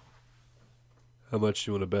 How much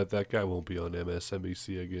you want to bet that guy won't be on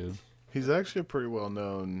MSNBC again? He's actually a pretty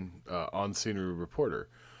well-known on-scenery reporter,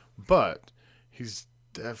 but he's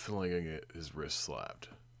definitely going to get his wrist slapped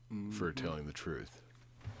for telling the truth.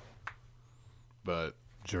 But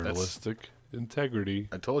journalistic integrity.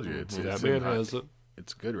 I told you, that man has it.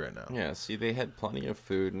 It's good right now. Yeah, see, they had plenty of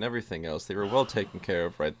food and everything else. They were well taken care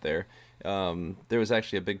of right there. There was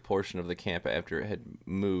actually a big portion of the camp after it had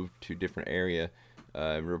moved to a different area.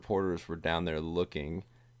 Reporters were down there looking.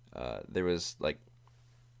 There was like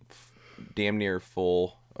damn near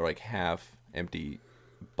full or like half empty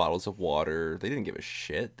bottles of water. They didn't give a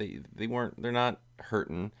shit. They're not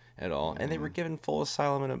hurting at all. And they were given full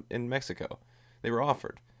asylum in Mexico. They were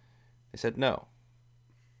offered. They said no.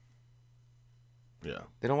 Yeah.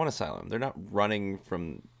 They don't want asylum. They're not running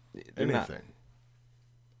from anything.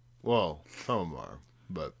 Well, some of them are,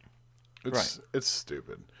 but it's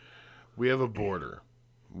stupid. We have a border.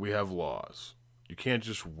 We have laws. You can't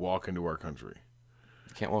just walk into our country.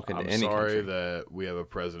 You can't walk into any country. I'm sorry that we have a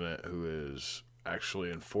president who is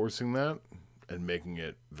actually enforcing that and making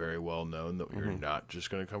it very well known that you're not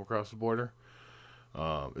just going to come across the border.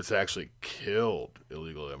 It's actually killed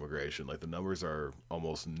illegal immigration. Like, the numbers are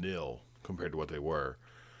almost nil compared to what they were.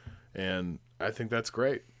 And I think that's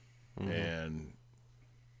great. And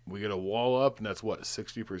we get a wall up, and that's,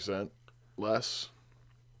 60% less?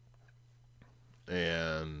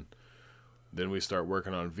 And then we start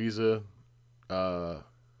working on visa,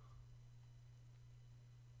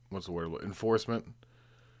 what's the word? Enforcement.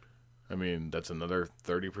 I mean, that's another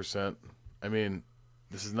 30%. I mean,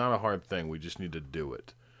 this is not a hard thing. We just need to do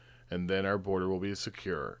it. And then our border will be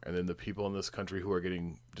secure. And then the people in this country who are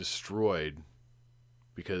getting destroyed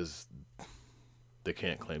because they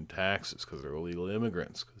can't claim taxes because they're illegal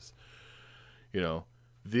immigrants. Because,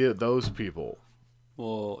 those people.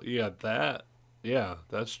 Well, yeah,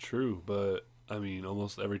 that's true. But, I mean,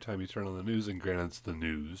 almost every time you turn on the news, and granted it's the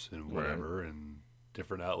news and whatever, and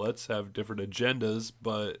different outlets have different agendas,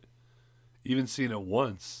 but even seeing it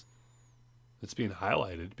once, it's being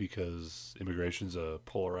highlighted because immigration's a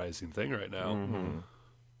polarizing thing right now.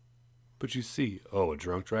 But you see, a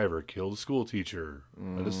drunk driver killed a school teacher.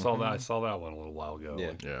 I saw that one a little while ago.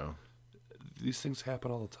 Yeah. These things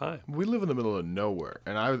happen all the time. We live in the middle of nowhere.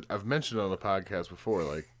 And I've mentioned on the podcast before,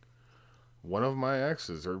 like, one of my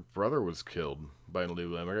exes, her brother was killed by an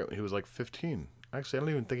illegal immigrant. He was like 15. Actually, I don't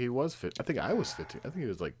even think he was 15. I think I was 15. I think he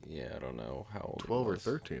was like... Yeah, I don't know how old 12 or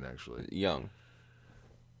 13, actually. Young.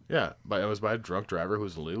 Yeah, but it was by a drunk driver who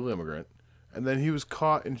was an illegal immigrant. And then he was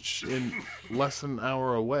caught in less than an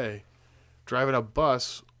hour away driving a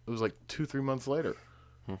bus. It was like 2-3 months later.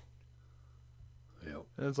 Yep.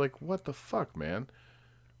 And it's like, what the fuck, man?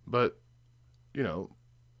 But,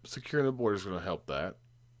 securing the border is going to help that.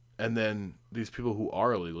 And then these people who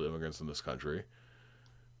are illegal immigrants in this country,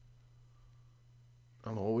 I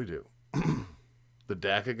don't know what we do. the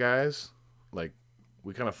DACA guys, like,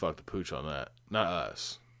 we kind of fucked the pooch on that. Not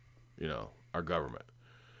us, our government.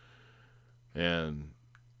 And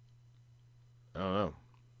I don't know.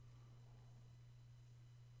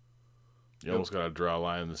 You almost got to draw a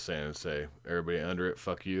line in the sand and say, everybody under it,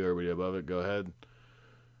 fuck you. Everybody above it, go ahead.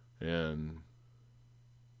 And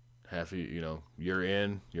half of you're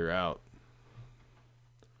in, you're out.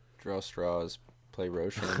 Draw straws, play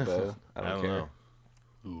Rochambeau. I don't care. Know.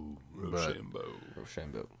 Ooh,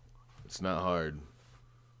 Rochambeau. It's not hard.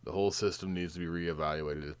 The whole system needs to be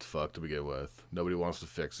reevaluated. It's fucked to begin with. Nobody wants to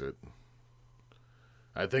fix it.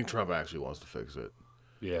 I think Trump actually wants to fix it.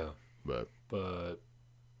 Yeah. But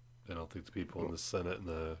I don't think the people in the Senate and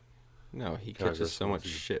the No, he catches so much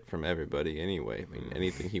shit from everybody anyway. I mean,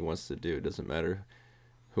 anything he wants to do, it doesn't matter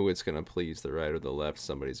who it's going to please, the right or the left,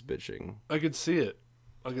 somebody's bitching. I can see it.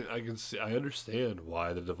 I understand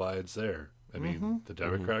why the divide's there. I mean, the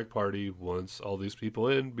Democratic Party wants all these people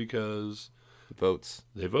in because votes.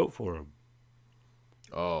 They vote for them.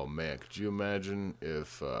 Oh man, could you imagine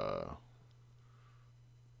if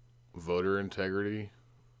voter integrity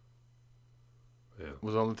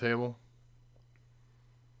was on the table?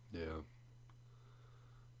 Yeah.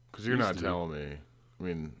 Because you're not telling me. I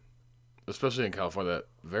mean, especially in California, that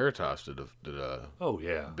Veritas did a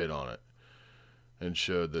bid on it and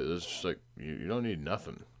showed that it's just like you don't need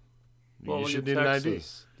nothing. Well, you should need Texas, an ID.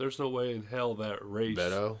 There's no way in hell that race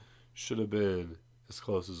should have been as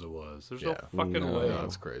close as it was. There's no fucking way. No,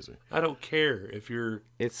 that's crazy. I don't care if you're...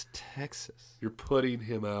 It's Texas. You're putting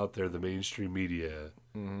him out there, the mainstream media.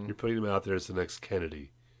 Mm-hmm. You're putting him out there as the next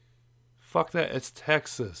Kennedy. Fuck that. It's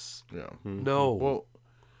Texas. Yeah. Mm-hmm. No. Well,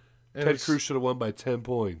 Ted Cruz should have won by 10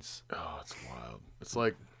 points. Oh, it's wild. It's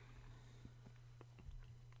like...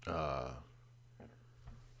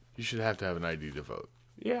 you should have to have an ID to vote.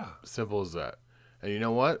 Yeah. Simple as that. And you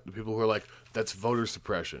know what? The people who are like, that's voter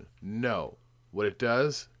suppression. No. What it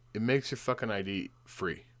does, it makes your fucking ID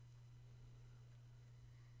free.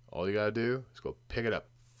 All you gotta do is go pick it up.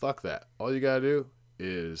 Fuck that. All you gotta do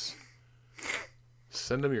is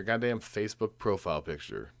send them your goddamn Facebook profile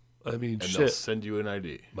picture. I mean, and shit. they'll send you an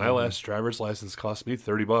ID. My last driver's license cost me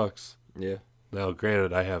 $30. Yeah. Now,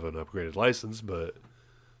 granted, I have an upgraded license, but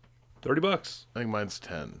 $30. I think mine's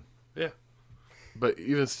 10. Yeah. But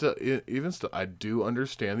even still, I do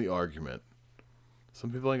understand the argument.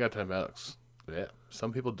 Some people ain't got $10. Yeah.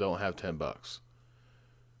 Some people don't have $10.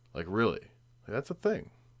 Like, really. Like, that's a thing.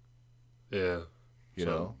 Yeah. You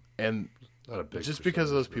know? And just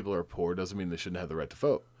because those people are poor doesn't mean they shouldn't have the right to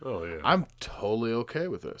vote. Oh, yeah. I'm totally okay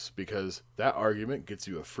with this because that argument gets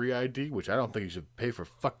you a free ID, which I don't think you should pay for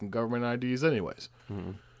fucking government IDs anyways.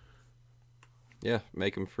 Mm-hmm. Yeah,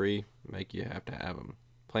 make them free. Make you have to have them.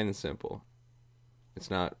 Plain and simple. It's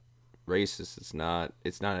not racist. It's not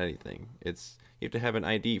anything. It's you have to have an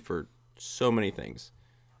ID for so many things.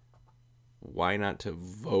 Why not to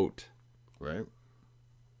vote? Right.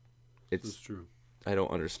 It's true. I don't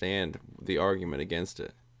understand the argument against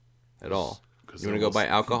it at all. You want to go buy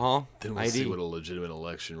alcohol? Then we'll ID. see what a legitimate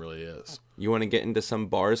election really is. You want to get into some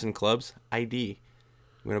bars and clubs? ID.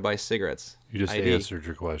 You want to buy cigarettes? You just ID. answered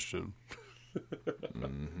your question.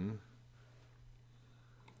 Mm-hmm.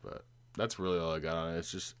 But that's really all I got on it.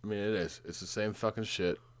 It's just, I mean, it is. It's the same fucking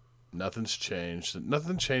shit. Nothing's changed.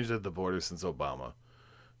 Nothing changed at the border since Obama.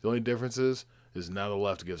 The only difference is now the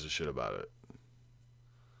left gives a shit about it.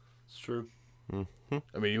 It's true. Mm-hmm.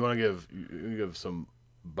 I mean, you want to give some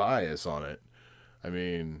bias on it. I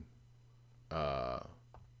mean, you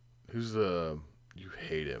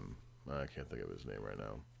hate him. I can't think of his name right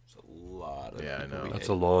now. There's a lot of I know. That's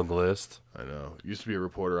a long list. I know. Used to be a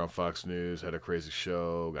reporter on Fox News, had a crazy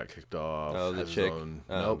show, got kicked off. Oh, the has chick. His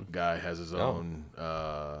own, guy has his own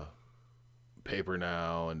paper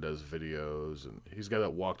now and does videos. And he's the guy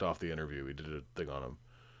that walked off the interview. We did a thing on him.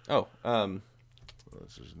 Oh,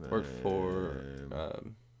 what's his name? Worked for,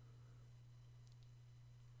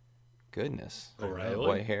 goodness. O'Reilly?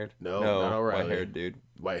 White-haired? No, not O'Reilly. White-haired dude.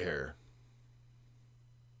 White hair.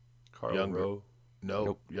 Carl Younger. Rowe. No,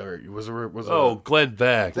 Nope. younger. Glenn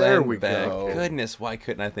Beck. There Glenn we Beck. go. Goodness, why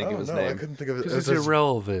couldn't I think of his name? I couldn't think of it. Because it's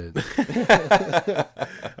irrelevant. I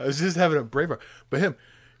was just having a brain fart. But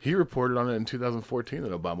he reported on it in 2014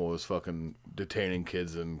 that Obama was fucking detaining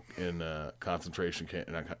kids in concentration camp.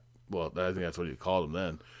 Well, I think that's what he called them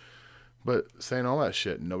then. But saying all that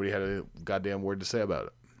shit, nobody had a goddamn word to say about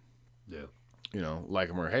it. Yeah. You know, like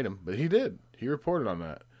him or hate him. But he did. He reported on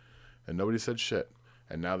that. And nobody said shit.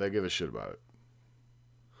 And now they give a shit about it.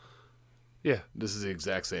 Yeah. This is the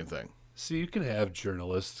exact same thing. See, you can have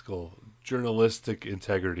journalistic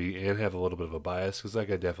integrity and have a little bit of a bias, because that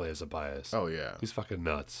guy definitely has a bias. Oh, yeah. He's fucking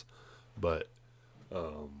nuts. But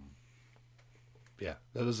Yeah,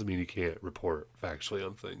 that doesn't mean you can't report factually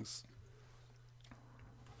on things.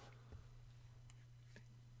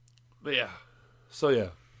 But yeah, so yeah,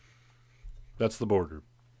 that's the border.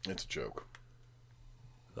 It's a joke.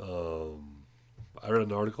 I read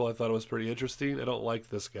an article I thought it was pretty interesting. I don't like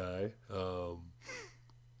this guy,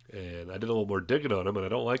 and I did a little more digging on him, and I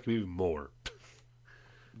don't like him even more.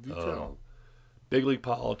 Big League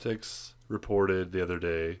Politics reported the other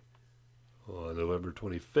day, on November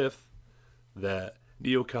 25th, that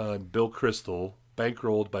neocon Bill Kristol,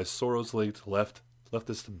 bankrolled by Soros-linked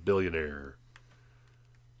leftist billionaire.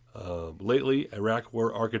 Lately, Iraq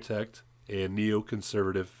war architect and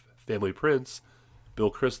neoconservative family prince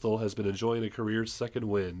Bill Kristol has been enjoying a career second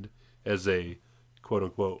wind as a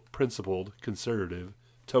quote-unquote principled conservative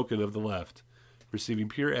token of the left, receiving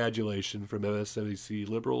pure adulation from MSNBC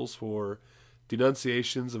liberals for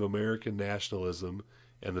denunciations of American nationalism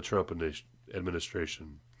and the Trump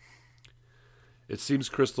administration. It seems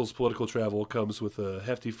Kristol's political travel comes with a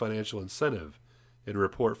hefty financial incentive. In a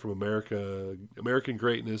report from American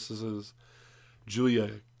Greatness's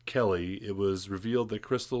Julia Kelly, it was revealed that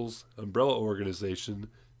Kristol's umbrella organization,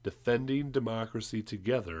 Defending Democracy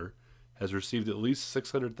Together, has received at least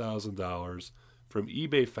 $600,000 from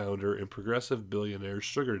eBay founder and progressive billionaire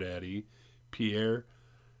sugar daddy Pierre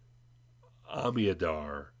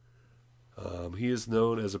Amiadar. He is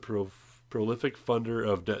known as a prolific funder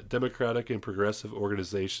of democratic and progressive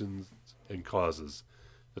organizations and causes.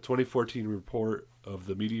 A 2014 report of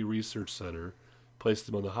the Media Research Center placed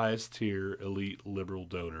him on the highest tier elite liberal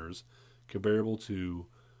donors, comparable to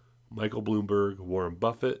Michael Bloomberg, Warren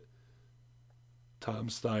Buffett, Tom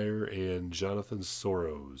Steyer, and Jonathan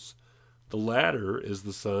Soros. The latter is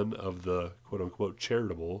the son of the quote-unquote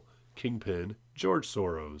charitable kingpin George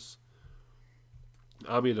Soros.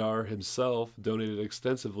 Amidar himself donated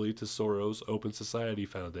extensively to Soros' Open Society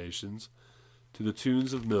foundations to the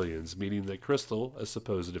tunes of millions, meaning that Kristol, a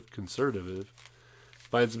supposed conservative,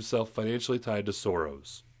 finds himself financially tied to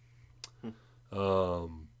Soros.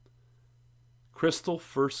 Kristol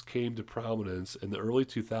first came to prominence in the early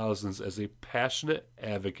 2000s as a passionate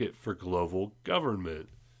advocate for global government.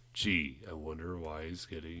 Gee, I wonder why he's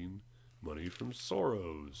getting money from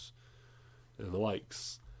Soros and the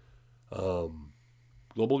likes.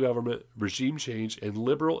 Global government, regime change, and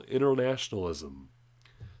liberal internationalism.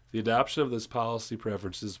 The adoption of this policy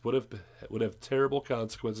preferences would have terrible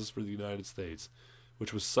consequences for the United States,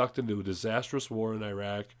 which was sucked into a disastrous war in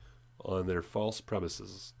Iraq on their false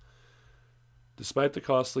premises. Despite the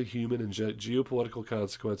costly human and geopolitical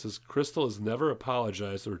consequences, Kristol has never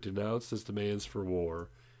apologized or denounced his demands for war,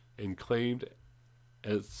 and claimed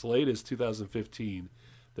as late as 2015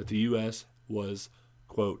 that the U.S. was,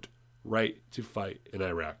 quote, right to fight in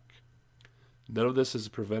Iraq. None of this has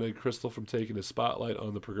prevented Kristol from taking a spotlight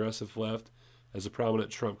on the progressive left as a prominent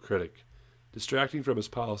Trump critic, distracting from his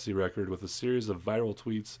policy record with a series of viral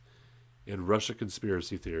tweets and Russia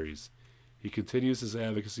conspiracy theories. He continues his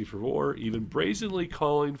advocacy for war, even brazenly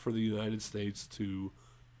calling for the United States to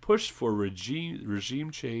push for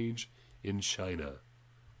regime change in China.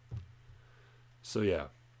 So yeah,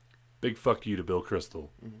 big fuck you to Bill Kristol.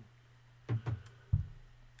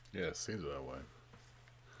 Yeah, it seems that way.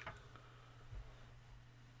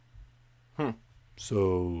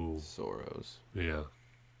 So Soros. yeah.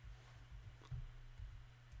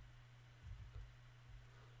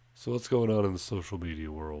 So what's going on in the social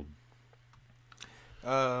media world?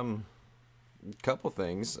 Couple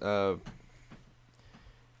things.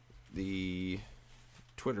 The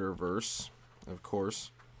Twitterverse, of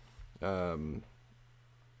course.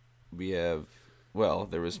 We have, well,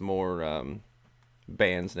 there was more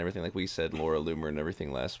bans and everything, like we said, Laura Loomer and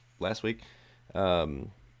everything last week.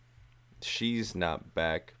 She's not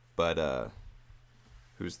back, but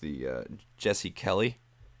who's the Jesse Kelly?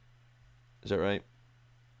 Is that right?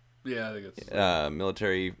 Yeah, I think it's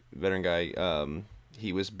military veteran guy.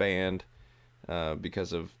 He was banned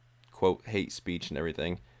because of quote hate speech and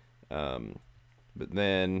everything. But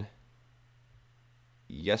then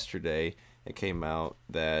yesterday it came out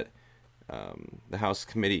that the House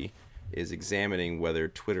committee is examining whether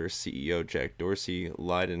Twitter CEO Jack Dorsey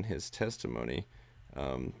lied in his testimony.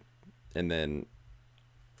 And then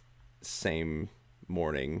same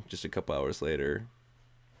morning, just a couple hours later,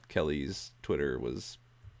 Kelly's Twitter was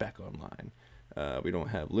back online. We don't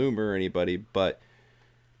have Loomer or anybody, but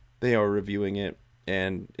they are reviewing it,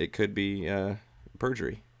 and it could be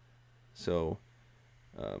perjury. So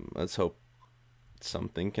let's hope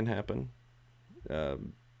something can happen.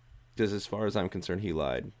 Because as far as I'm concerned, he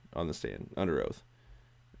lied on the stand, under oath.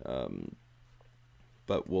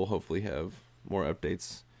 But we'll hopefully have more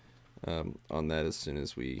updates on that as soon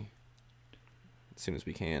as we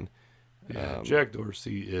can. Yeah, Jack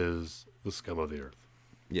Dorsey is the scum of the earth.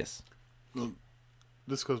 Yes. Well,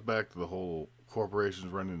 this goes back to the whole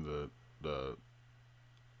corporations running the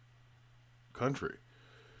country.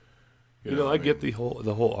 You know, I get the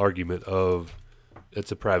whole argument of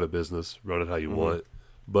it's a private business, run it how you want,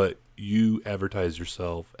 but you advertise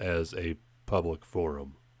yourself as a public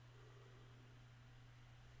forum,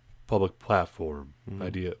 public platform,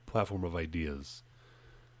 platform of ideas,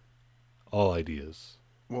 all ideas.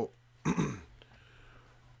 Well,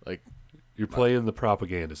 like you're playing the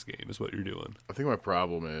propagandist game, is what you're doing. I think my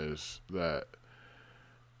problem is that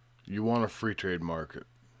you want a free trade market,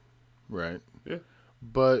 right? Yeah.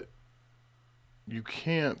 But you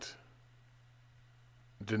can't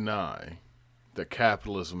deny that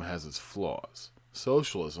capitalism has its flaws.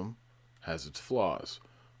 Socialism has its flaws.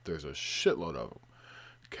 There's a shitload of them.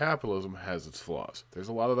 Capitalism has its flaws. There's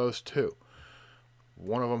a lot of those too.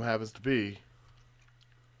 One of them happens to be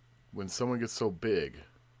when someone gets so big,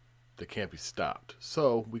 they can't be stopped.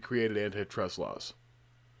 So we created antitrust laws.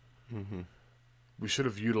 Mm-hmm. We should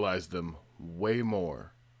have utilized them way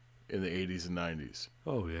more in the 80s and 90s.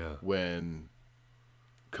 Oh, yeah. When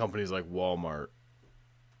companies like Walmart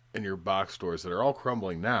and your box stores that are all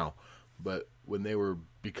crumbling now, but when they were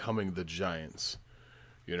becoming the giants,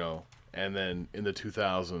 you know, and then in the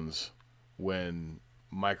 2000s when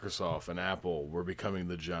Microsoft and Apple were becoming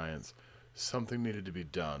the giants, something needed to be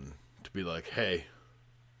done to be like, hey,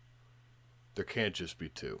 there can't just be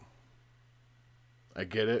two. I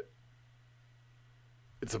get it.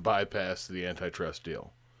 It's a bypass to the antitrust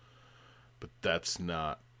deal. But that's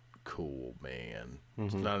not cool, man.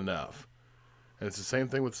 It's not enough. And it's the same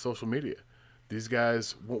thing with social media. These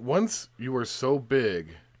guys, once you are so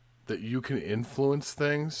big that you can influence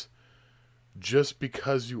things, just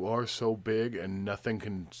because you are so big and nothing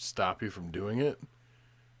can stop you from doing it,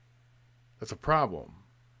 that's a problem.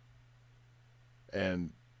 And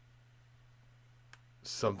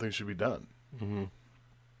something should be done. Mm-hmm.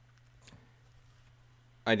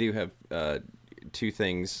 I do have two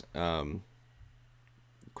things.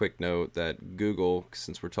 Quick note that Google,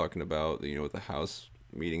 since we're talking about, you know, with the House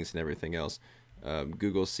meetings and everything else,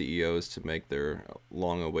 Google CEOs to make their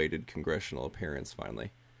long-awaited congressional appearance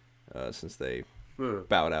finally, since they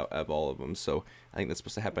bowed out of all of them. So I think that's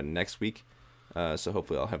supposed to happen next week. So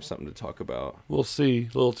hopefully I'll have something to talk about. We'll see.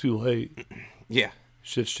 A little too late. Yeah.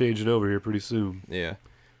 Shit's changing over here pretty soon. Yeah.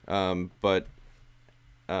 But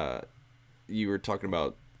you were talking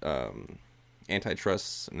about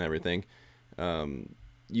antitrust and everything.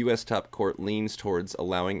 U.S. top court leans towards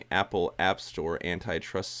allowing Apple App Store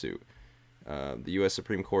antitrust suit. The U.S.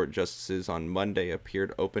 Supreme Court justices on Monday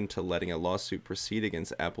appeared open to letting a lawsuit proceed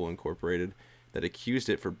against Apple Incorporated that accused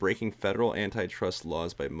it for breaking federal antitrust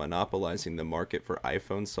laws by monopolizing the market for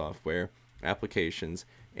iPhone software, applications,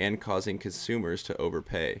 and causing consumers to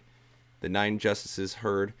overpay. The 9 justices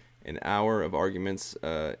heard an hour of arguments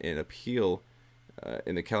in appeal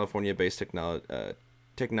in the California-based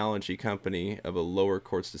technology company of a lower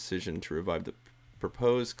court's decision to revive the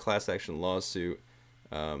proposed class action lawsuit.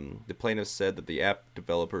 The plaintiffs said that the app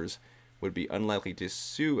developers would be unlikely to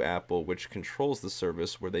sue Apple, which controls the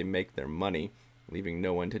service where they make their money, leaving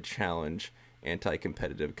no one to challenge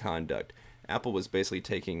anti-competitive conduct. Apple was basically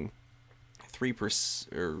taking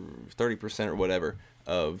 3% or 30% or whatever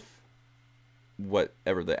of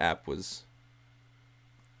whatever the app was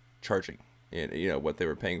charging, you know, what they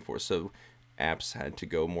were paying for. So apps had to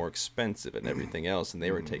go more expensive and everything else, and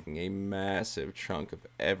they were taking a massive chunk of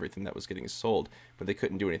everything that was getting sold, but they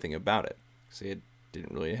couldn't do anything about it because they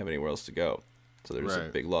didn't really have anywhere else to go. So there was a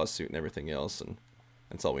big lawsuit and everything else, and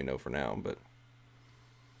that's all we know for now. But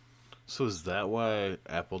so is that why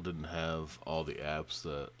Apple didn't have all the apps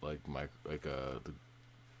that the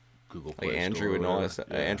Google Play like Android Store and all that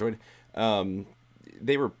stuff? Android,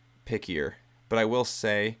 they were pickier, but I will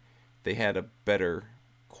say they had a better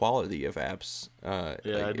quality of apps. I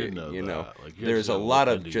didn't know you that. know, Like, there's a lot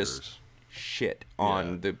of just shit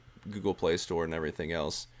on the Google Play Store and everything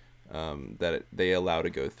else that they allow to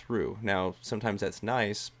go through. Now, sometimes that's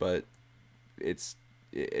nice, but it's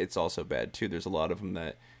also bad too. There's a lot of them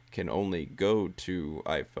that can only go to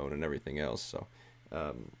iPhone and everything else. So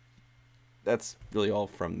that's really all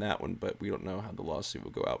from that one. But we don't know how the lawsuit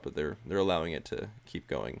will go out. But they're allowing it to keep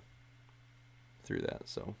going through that.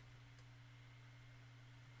 So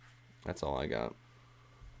that's all I got.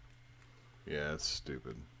 Yeah, it's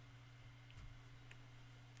stupid.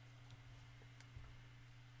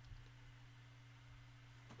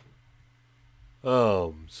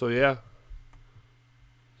 So yeah.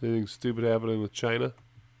 Anything stupid happening with China?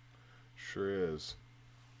 Sure is.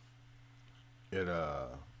 it's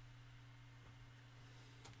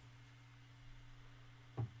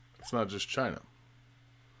not just China.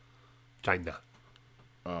 China.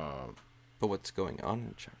 But what's going on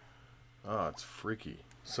in China? Oh, it's freaky.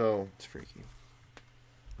 So It's freaky.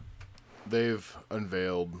 they've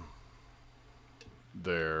unveiled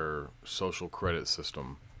their social credit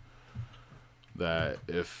system that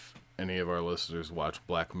if any of our listeners watch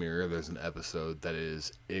Black Mirror, there's an episode that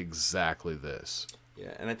is exactly this.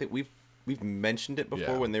 Yeah, and I think we've mentioned it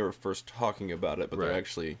before Yeah. when they were first talking about it, but they're Right.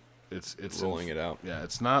 actually It's rolling it out. Yeah,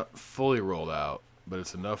 it's not fully rolled out, but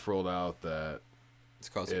it's enough rolled out that It's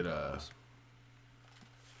causing it problems.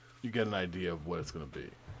 you get an idea of what it's going to be.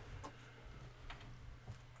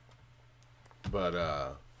 But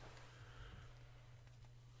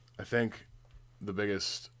I think the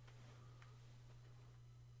biggest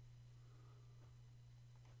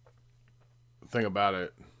thing about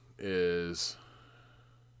it is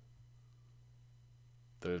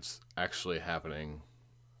that it's actually happening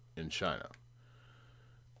in China.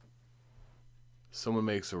 Someone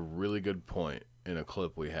makes a really good point in a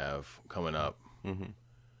clip we have coming up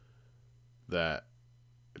that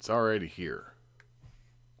it's already here.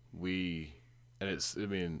 It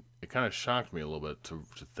kind of shocked me a little bit to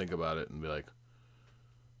think about it and be like,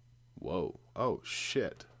 whoa, oh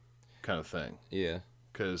shit, kind of thing. Yeah.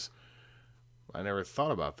 Because I never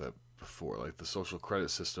thought about that before, like the social credit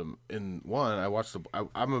system.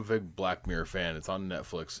 I'm a big Black Mirror fan. It's on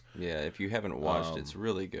Netflix. Yeah, if you haven't watched it's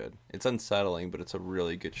really good. It's unsettling, but it's a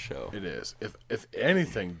really good show. It is. If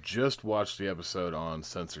anything, just watch the episode on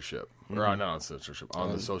censorship. Or not on censorship,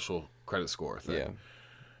 on the social credit score thing. Yeah.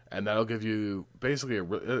 And that'll give you basically,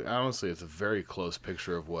 honestly, it's a very close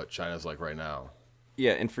picture of what China's like right now.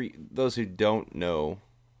 Yeah, and for those who don't know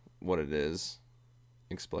what it is,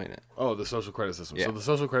 explain it. Oh, the social credit system. Yeah. So the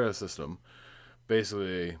social credit system,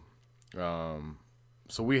 basically, so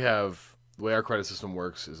we have, the way our credit system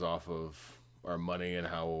works is off of our money and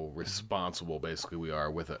how responsible basically we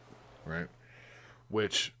are with it, right?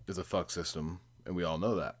 Which is a fuck system, and we all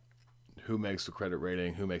know that. Who makes the credit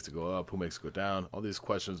rating? Who makes it go up? Who makes it go down? All these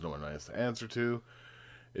questions no one has to answer to.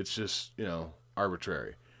 It's just,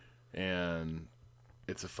 arbitrary. And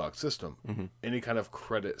it's a fucked system. Any kind of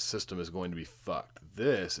credit system is going to be fucked.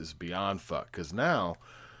 This is beyond fucked. Because now,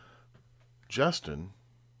 Justin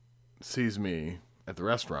sees me at the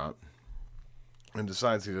restaurant and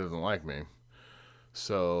decides he doesn't like me.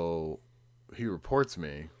 So he reports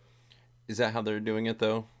me. Is that how they're doing it,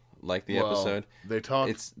 though? Like the episode? They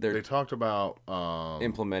talked about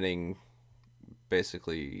implementing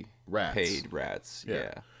basically rats. Paid rats. Yeah.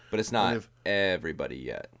 Yeah. But it's not everybody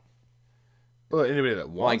yet. Well, anybody that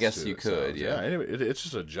wants I guess to, you it could, sounds. yeah. Anyway, it's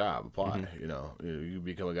just a job. Apply, you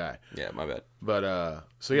become a guy. Yeah, my bad. But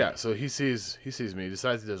so he sees me,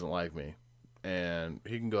 decides he doesn't like me, and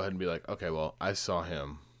he can go ahead and be like, okay, well, I saw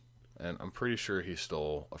him, and I'm pretty sure he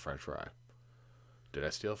stole a French fry. Did I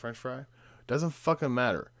steal a French fry? Doesn't fucking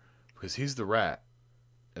matter, because he's the rat,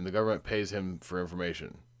 and the government pays him for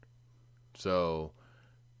information. So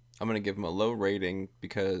I'm gonna give him a low rating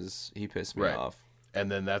because he pissed me off. And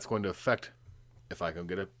then that's going to affect if I can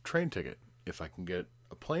get a train ticket, if I can get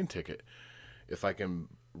a plane ticket, if I can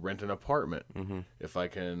rent an apartment, if I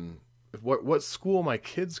can, what school my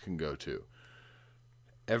kids can go to.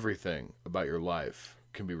 Everything about your life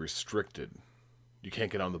can be restricted. You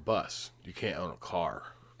can't get on the bus. You can't own a car.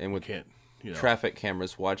 And with can't, traffic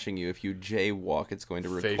cameras watching you, if you jaywalk, it's going to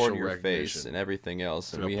record your face and everything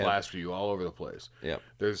else. It's going to plaster you all over the place. Yep.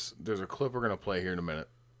 There's a clip we're going to play here in a minute,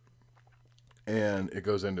 and it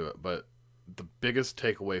goes into it. But the biggest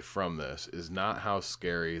takeaway from this is not how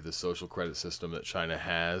scary the social credit system that China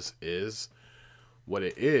has is. What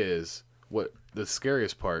it is, what the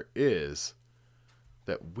scariest part is,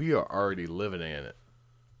 that we are already living in it.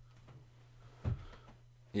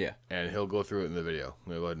 Yeah. And he'll go through it in the video.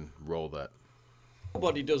 We'll go ahead and roll that.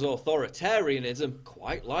 Nobody does authoritarianism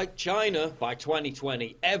quite like China. By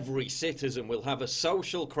 2020, every citizen will have a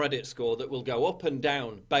social credit score that will go up and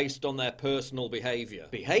down based on their personal behaviour.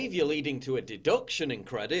 Behaviour leading to a deduction in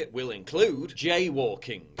credit will include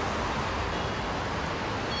jaywalking.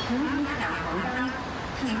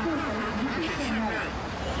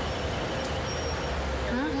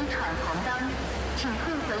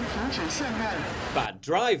 Bad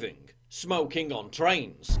driving, smoking on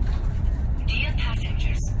trains. Dear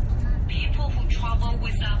passengers, people who travel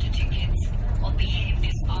without tickets or behave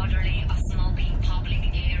disorderly or smoke in public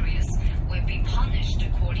areas will be punished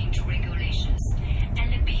according to regulations,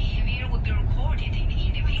 and the behavior will be recorded in the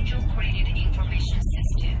individual credit information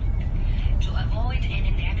system. To avoid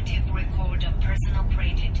any negative record of personal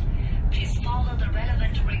credit, please follow the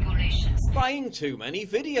relevant regulations. Buying too many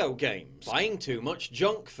video games, buying too much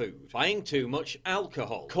junk food, buying too much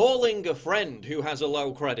alcohol, calling a friend who has a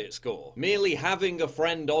low credit score, merely having a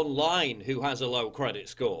friend online who has a low credit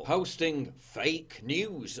score, posting fake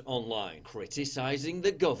news online, criticizing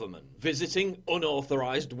the government, visiting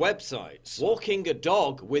unauthorized websites, walking a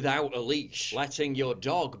dog without a leash, letting your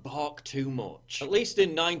dog bark too much. At least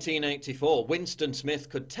in 1984, Winston Smith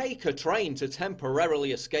could take a train to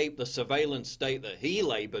temporarily escape the surveillance state that he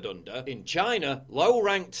labored under. In China,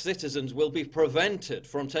 low-ranked citizens will be prevented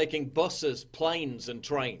from taking buses, planes, and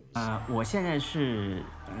trains. 我现在是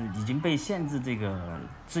已经被限制这个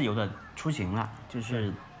自由的出行了，就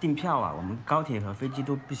是订票啊，我们高铁和飞机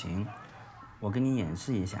都不行。我跟你演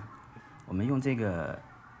示一下，我们用这个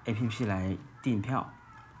APP 来订票。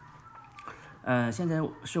现在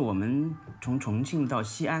是我们从重庆到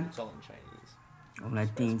西安，我们来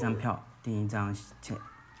订一张票，订一张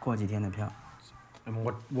过几天的票。And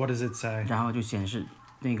what does it say? 然后就显示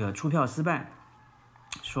那个出票失败，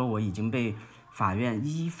说我已经被法院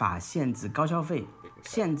依法限制高消费，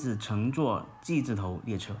限制乘坐 G 字头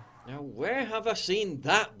列车。Now, where have I seen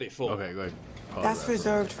that before? Okay, go ahead. That's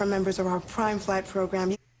reserved for members of our Prime Flight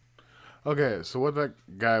program. Okay, so what that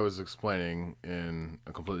guy was explaining in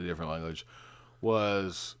a completely different language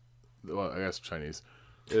was, well, I guess Chinese,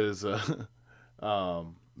 is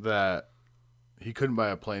that he couldn't buy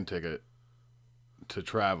a plane ticket to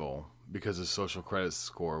travel because his social credit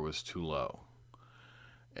score was too low.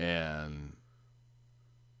 And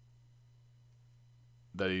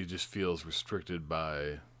that he just feels restricted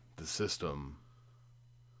by the system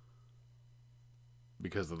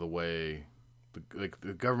because of the way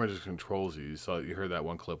the government just controls you. You heard that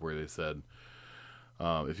one clip where they said,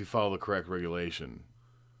 if you follow the correct regulation,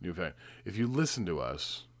 if you listen to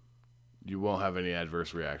us, you won't have any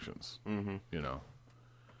adverse reactions. Mm-hmm. You know,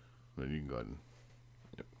 then you can go ahead and.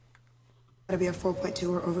 Gotta be a 4.2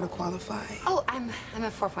 or over to qualify. Oh, I'm a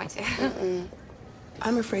 4.2.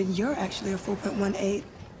 I'm afraid you're actually a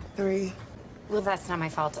 4.183. Well, that's not my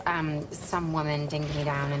fault. Some woman dinged me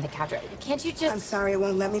down in the cab. Can't you just... I'm sorry, it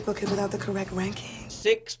won't let me book it without the correct ranking.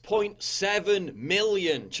 6.7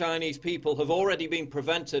 million Chinese people have already been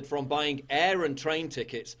prevented from buying air and train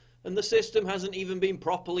tickets, and the system hasn't even been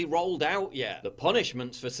properly rolled out yet. The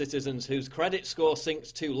punishments for citizens whose credit score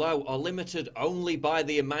sinks too low are limited only by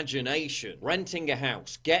the imagination. Renting a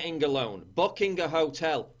house, getting a loan, booking a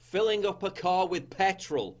hotel, filling up a car with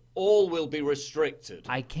petrol, all will be restricted.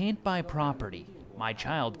 I can't buy property. My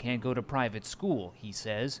child can't go to private school, he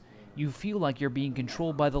says. You feel like you're being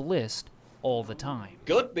controlled by the list all the time.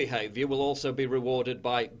 Good behaviour will also be rewarded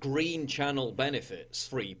by green channel benefits,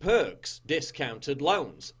 free perks, discounted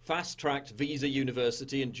loans, fast-tracked visa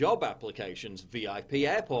university and job applications, VIP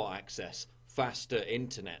airport access, faster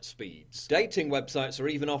internet speeds. Dating websites are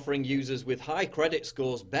even offering users with high credit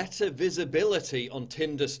scores better visibility on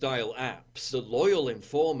Tinder-style apps. The loyal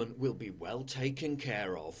informant will be well taken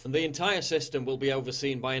care of, and the entire system will be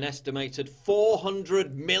overseen by an estimated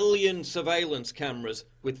 400 million surveillance cameras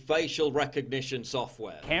with facial recognition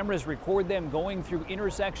software. Cameras record them going through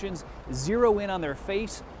intersections, zero in on their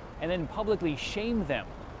face, and then publicly shame them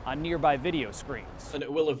on nearby video screens. And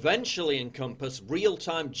it will eventually encompass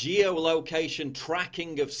real-time geolocation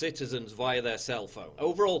tracking of citizens via their cell phone.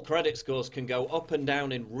 Overall credit scores can go up and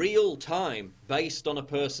down in real time based on a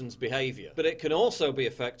person's behaviour, but it can also be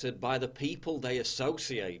affected by the people they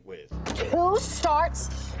associate with. 2 stars?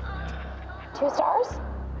 2 stars?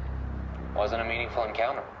 Wasn't a meaningful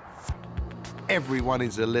encounter. Everyone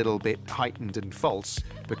is a little bit heightened and false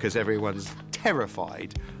because everyone's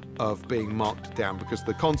terrified of being marked down because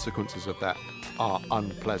the consequences of that are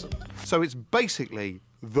unpleasant. So it's basically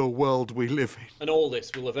the world we live in. And all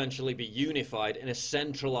this will eventually be unified in a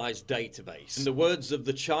centralised database. In the words of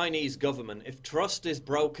the Chinese government, if trust is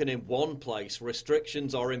broken in one place,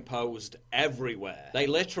 restrictions are imposed everywhere. They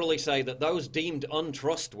literally say that those deemed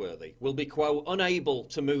untrustworthy will be, quote, unable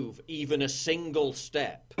to move even a single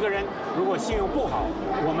step. 一个人如果信用不好，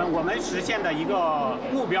我们实现的一个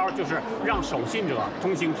目标就是让守信者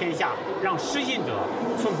通行天下，让失信者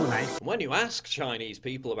寸步难行。 When you ask Chinese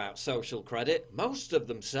people about social credit, most of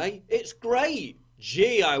them say it's great.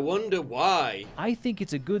 Gee, I wonder why. I think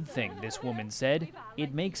it's a good thing, this woman said.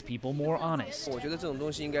 It makes people more honest. 我觉得这种东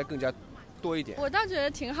西应该更加多一点。我倒觉得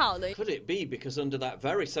挺好的。 Could it be because under that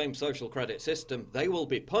very same social credit system, they will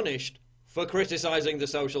be punished for criticising the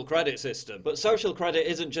social credit system. But social credit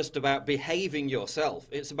isn't just about behaving yourself,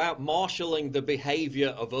 it's about marshalling the behaviour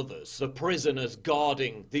of others, the prisoners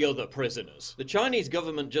guarding the other prisoners. The Chinese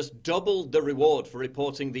government just doubled the reward for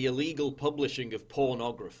reporting the illegal publishing of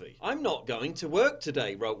pornography. "I'm not going to work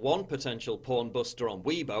today," wrote one potential porn buster on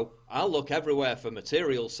Weibo. "I'll look everywhere for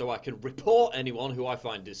materials so I can report anyone who I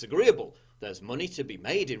find disagreeable. There's money to be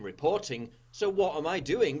made in reporting, so what am I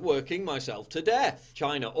doing working myself to death?"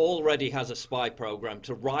 China already has a spy program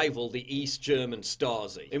to rival the East German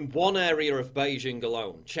Stasi. In one area of Beijing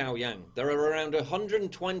alone, Chaoyang, there are around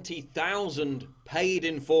 120,000 paid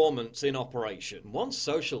informants in operation. Once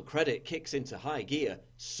social credit kicks into high gear,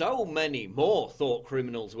 so many more thought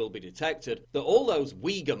criminals will be detected that all those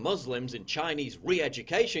Uyghur Muslims in Chinese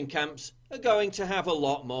re-education camps are going to have a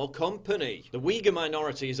lot more company. The Uyghur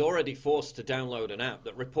minority is already forced to download an app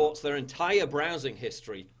that reports their entire browsing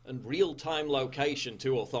history and real-time location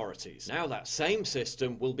to authorities. Now that same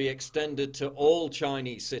system will be extended to all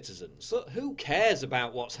Chinese citizens. But who cares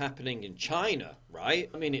about what's happening in China, right?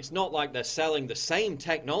 I mean, it's not like they're selling the same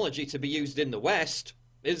technology to be used in the West,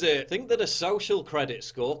 is it? Think that a social credit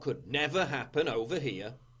score could never happen over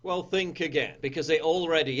here? Well, think again, because it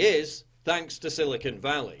already is. Thanks to Silicon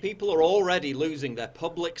Valley. People are already losing their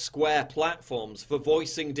public square platforms for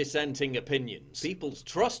voicing dissenting opinions. People's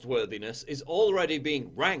trustworthiness is already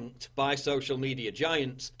being ranked by social media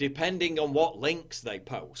giants depending on what links they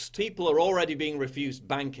post. People are already being refused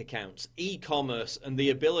bank accounts, e-commerce, and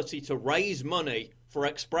the ability to raise money for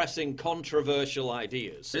expressing controversial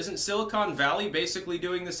ideas. Isn't Silicon Valley basically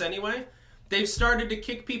doing this anyway? They've started to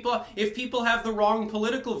kick people off. If people have the wrong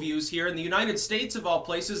political views here in the United States, of all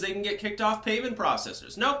places, they can get kicked off payment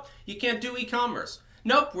processors. Nope, you can't do e-commerce.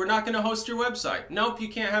 Nope, we're not going to host your website. Nope, you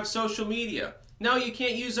can't have social media. No, you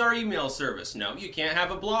can't use our email service. No, you can't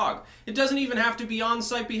have a blog. It doesn't even have to be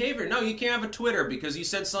on-site behavior. No, you can't have a Twitter because you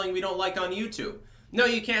said something we don't like on YouTube. No,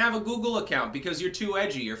 you can't have a Google account because you're too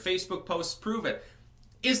edgy. Your Facebook posts prove it.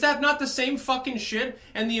 Is that not the same fucking shit?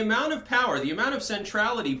 And the amount of power, the amount of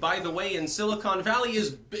centrality, by the way, in Silicon Valley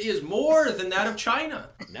is more than that of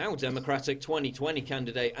China. Now Democratic 2020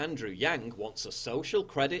 candidate Andrew Yang wants a social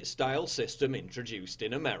credit style system introduced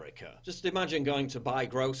in America. Just imagine going to buy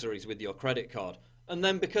groceries with your credit card, and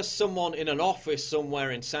then because someone in an office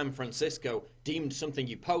somewhere in San Francisco deemed something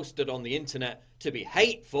you posted on the internet to be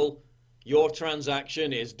hateful, your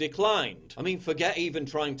transaction is declined. I mean, forget even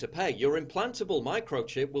trying to pay. Your implantable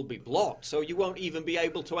microchip will be blocked, so you won't even be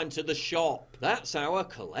able to enter the shop. That's our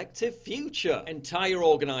collective future. Entire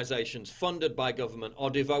organizations funded by government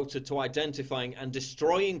are devoted to identifying and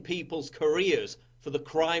destroying people's careers for the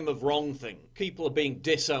crime of wrongthing. People are being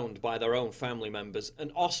disowned by their own family members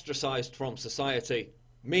and ostracized from society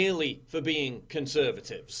merely for being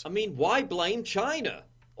conservatives. I mean, why blame China?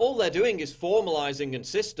 All they're doing is formalizing and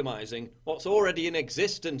systemizing what's already in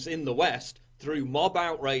existence in the West through mob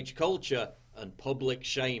outrage culture and public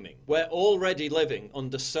shaming. We're already living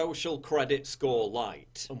under social credit score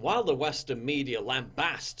light. And while the Western media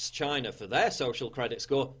lambasts China for their social credit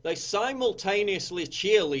score, they simultaneously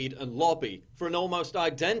cheerlead and lobby for an almost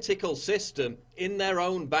identical system in their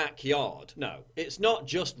own backyard. No, it's not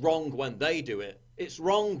just wrong when they do it. It's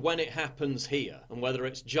wrong when it happens here, and whether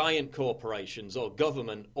it's giant corporations or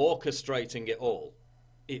government orchestrating it all,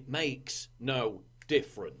 it makes no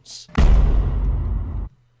difference.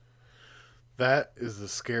 That is the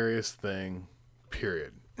scariest thing,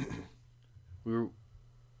 period. The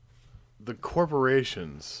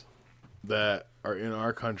corporations that are in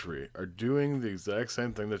our country are doing the exact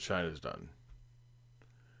same thing that China's done.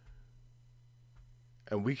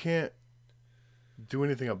 And we can't do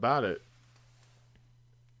anything about it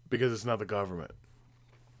because it's not the government.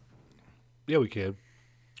 Yeah, we can.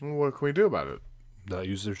 What can we do about it? Not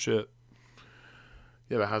use their shit.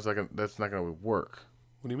 Yeah, but how's that gonna, that's not going to work.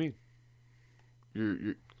 What do you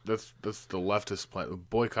mean? That's the leftist plan.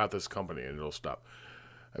 Boycott this company and it'll stop.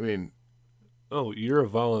 I mean, oh, you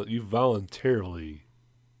voluntarily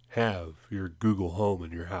have your Google Home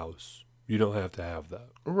in your house. You don't have to have that.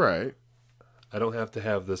 Right. I don't have to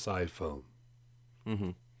have this iPhone. Mm-hmm.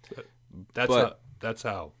 That's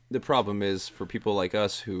how. The problem is for people like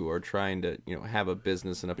us who are trying to, have a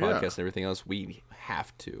business and a podcast and everything else, we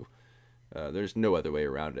have to. There's no other way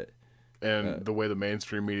around it. And the way the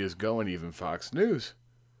mainstream media is going, even Fox News.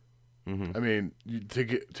 Mm-hmm. I mean,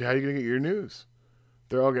 how are you going to get your news?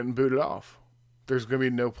 They're all getting booted off. There's going to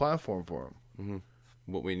be no platform for them.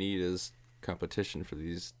 Mm-hmm. What we need is competition for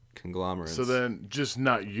these conglomerates. So then just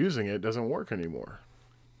not using it doesn't work anymore.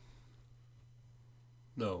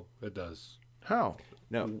 No, it does. How?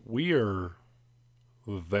 No. We are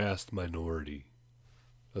a vast minority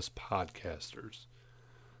us podcasters.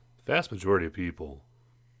 The vast majority of people,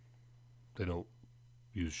 they don't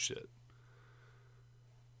use shit.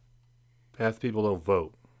 Half the people don't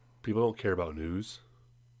vote. People don't care about news.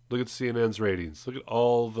 Look at CNN's ratings. Look at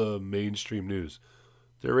all the mainstream news.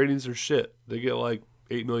 Their ratings are shit. They get like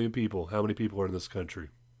 8 million people. How many people are in this country?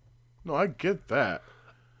 No, I get that.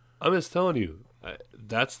 I'm just telling you,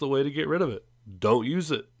 that's the way to get rid of it. Don't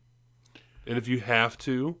use it. And if you have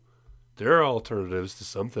to, there are alternatives to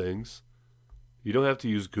some things. You don't have to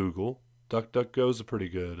use Google. DuckDuckGo is a pretty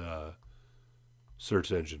good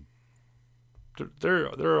search engine. There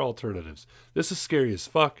are alternatives. This is scary as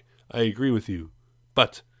fuck. I agree with you.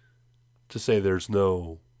 But to say there's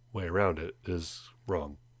no way around it is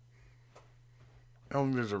wrong. I don't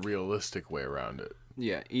think there's a realistic way around it.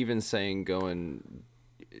 Yeah, even saying going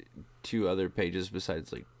to other pages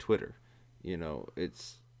besides like Twitter, you know,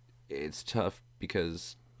 it's tough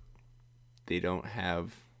because they don't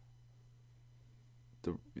have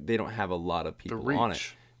a lot of people on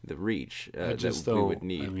it. The reach that we would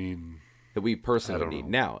need. I mean, that we personally need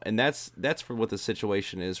now, and that's for what the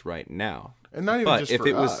situation is right now. And not even but just if for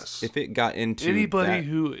it was, us. if it got into anybody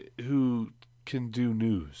that, who can do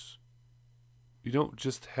news, you don't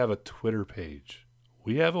just have a Twitter page.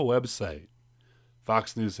 We have a website.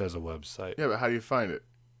 Fox News has a website. Yeah, but how do you find it?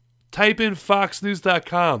 Type in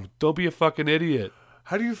foxnews.com. Don't be a fucking idiot.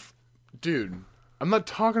 How do you... Dude, I'm not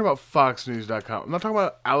talking about foxnews.com. I'm not talking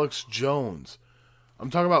about Alex Jones. I'm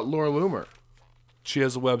talking about Laura Loomer. She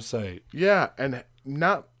has a website. Yeah, and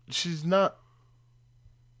she's not...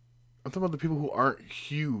 I'm talking about the people who aren't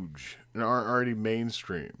huge and aren't already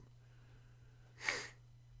mainstream.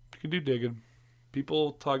 You can do digging.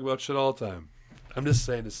 People talk about shit all the time. I'm just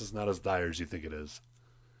saying this is not as dire as you think it is.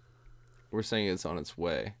 we're saying it's on its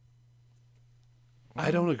way. I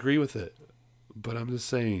don't agree with it, but I'm just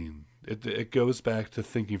saying it goes back to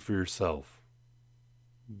thinking for yourself.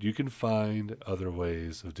 You can find other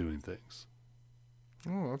ways of doing things.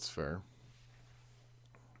 Oh, that's fair.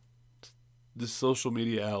 The social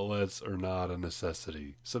media outlets are not a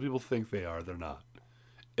necessity. Some people think they are. They're not.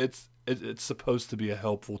 It's supposed to be a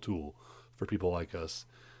helpful tool for people like us,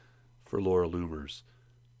 for Laura Loomers.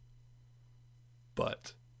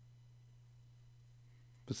 But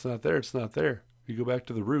if it's not there, it's not there. You go back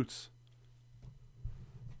to the roots.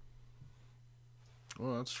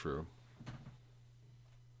 Well, that's true.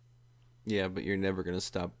 Yeah, but you're never going to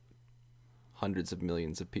stop hundreds of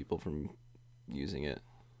millions of people from using it.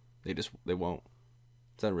 They won't.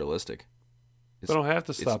 It's unrealistic. They don't have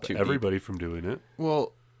to stop everybody from doing it.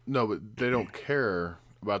 Well, no, but they don't care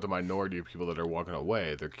about the minority of people that are walking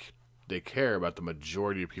away. They care about the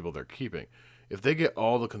majority of people they're keeping. If they get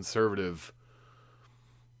all the conservative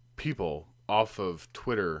people off of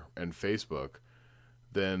Twitter and Facebook,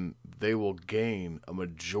 then they will gain a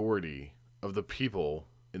majority of the people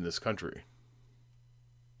in this country.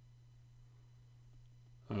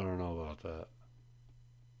 I don't know about that.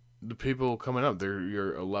 The people coming up, they're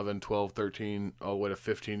your 11, 12, 13, all the way to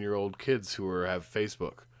 15-year-old kids who have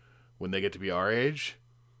Facebook. When they get to be our age,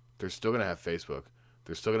 they're still going to have Facebook.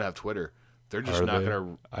 They're still going to have Twitter. They're just not going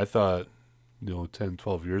to... I thought, 10,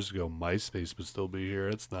 12 years ago, MySpace would still be here.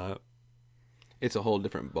 It's not. It's a whole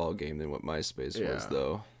different ball game than what MySpace was,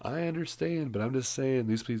 though. I understand, but I'm just saying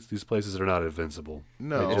these places are not invincible.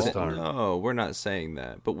 No, they just aren't. No, we're not saying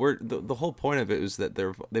that. But the whole point of it is that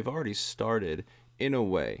they've already started in a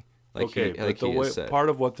way. Part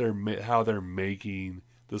of what how they're making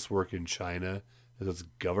this work in China is it's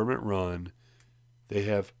government run. They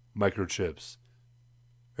have microchips.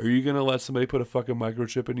 Are you gonna let somebody put a fucking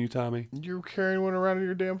microchip in you, Tommy? You're carrying one around in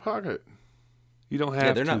your damn pocket. You don't have.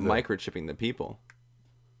 Yeah, they're not microchipping the people.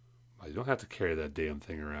 You don't have to carry that damn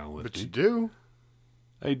thing around with you. But you do.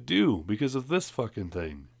 I do because of this fucking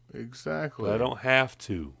thing. Exactly. But I don't have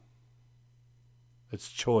to. It's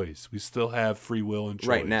choice. We still have free will and choice.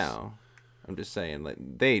 Right now. I'm just saying,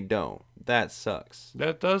 they don't. That sucks.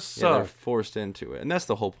 That does suck. Yeah, they're forced into it. And that's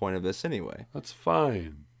the whole point of this anyway. That's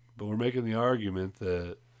fine. But we're making the argument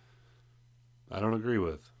that I don't agree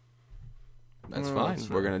with. That's fine.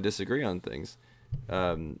 We're going to disagree on things.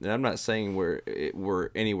 And I'm not saying we're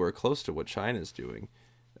anywhere close to what China's doing.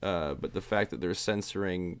 But the fact that they're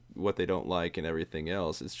censoring what they don't like and everything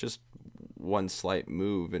else, it's just one slight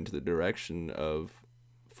move into the direction of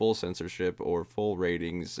full censorship or full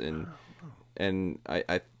ratings, and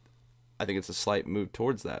I think it's a slight move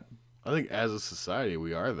towards that. I think as a society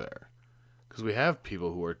we are there, because we have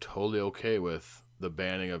people who are totally okay with the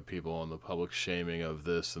banning of people and the public shaming of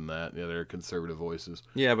this and that, the other conservative voices.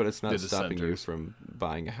 Yeah, but it's not stopping you from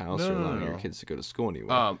buying a house or allowing your kids to go to school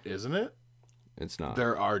anyway. Isn't it? It's not.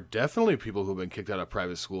 There are definitely people who've been kicked out of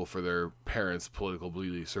private school for their parents' political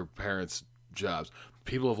beliefs or parents' jobs.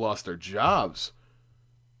 People have lost their jobs.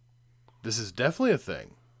 This is definitely a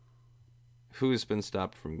thing. Who's been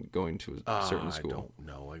stopped from going to a certain school? I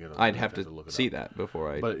don't know. I'd have to see that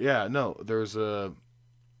before I... But yeah, no, there's a...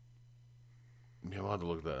 Yeah, we'll have to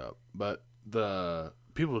look that up. But the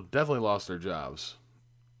people definitely lost their jobs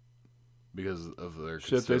because of their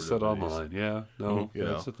shit they said beliefs. online. Yeah, no, You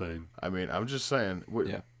that's know? the thing. I mean, I'm just saying,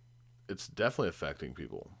 it's definitely affecting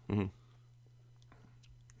people. Mm-hmm.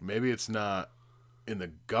 Maybe it's not in the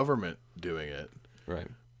government doing it, right?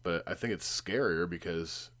 But I think it's scarier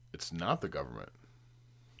because it's not the government;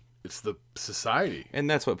 it's the society. And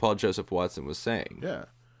that's what Paul Joseph Watson was saying. Yeah.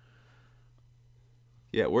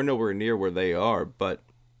 Yeah, we're nowhere near where they are, but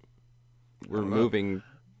we're moving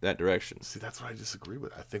that direction. See, that's what I disagree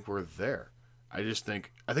with. I think we're there. I think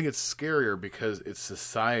it's scarier because it's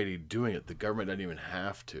society doing it. The government doesn't even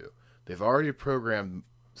have to. They've already programmed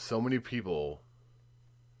so many people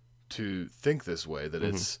to think this way that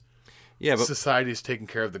it's but society's taking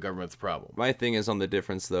care of the government's problem. My thing is on the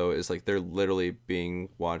difference though is like they're literally being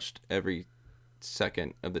watched every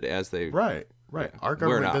second of the day as they Right. Yeah, Our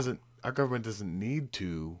government doesn't need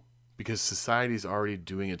to because society's already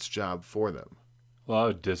doing its job for them. Well, I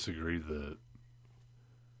would disagree that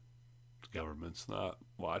the government's not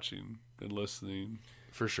watching and listening.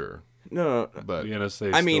 For sure. No, but the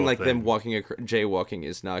NSA. I mean, like them jaywalking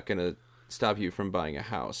is not going to stop you from buying a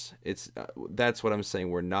house. It's that's what I'm saying.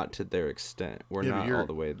 We're not to their extent. We're not all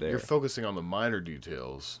the way there. You're focusing on the minor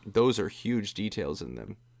details. Those are huge details in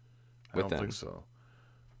them. I don't think so.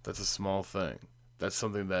 That's a small thing. That's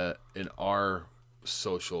something that in our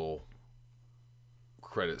social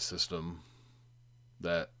credit system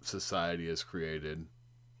that society has created,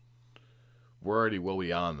 we're already well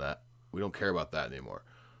beyond that. We don't care about that anymore.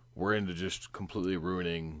 We're into just completely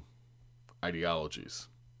ruining ideologies,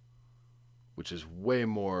 which is way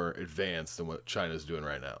more advanced than what China's doing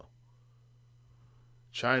right now.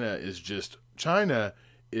 China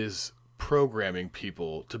is programming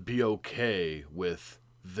people to be okay with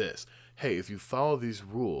this. Hey, if you follow these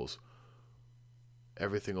rules,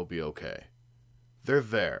 everything will be okay. They're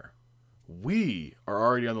there. We are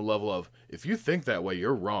already on the level of, if you think that way,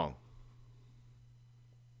 you're wrong.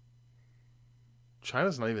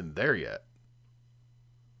 China's not even there yet.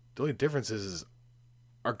 The only difference is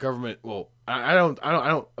our government. Well, I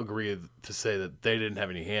don't agree to say that they didn't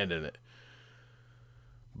have any hand in it,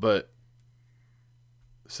 but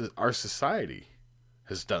our society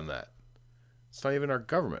has done that. It's not even our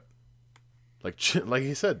government. Like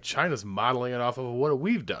he said, China's modeling it off of what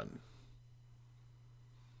we've done.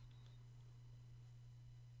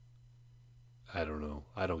 I don't know.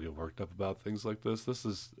 I don't get worked up about things like this. This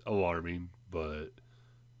is alarming, but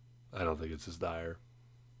I don't think it's as dire.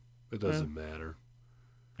 It doesn't matter.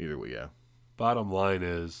 Either way, yeah. Bottom line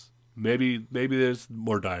is, maybe there's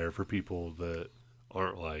more dire for people that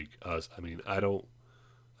aren't like us. I mean, I don't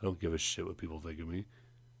give a shit what people think of me.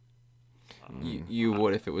 You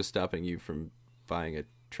would if it was stopping you from buying a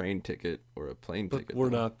train ticket or a plane ticket. But we're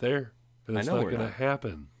not there. And it's not going to not.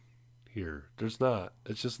 happen here. There's not.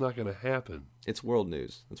 It's just not going to happen. It's world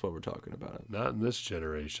news. That's what we're talking about. Not in this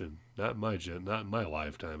generation. Not in my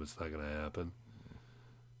lifetime. It's not going to happen.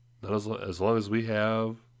 Not as long as we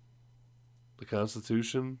have the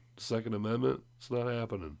Constitution, the Second Amendment, it's not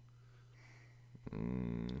happening.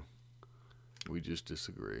 We just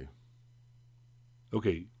disagree.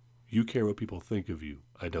 Okay, you care what people think of you.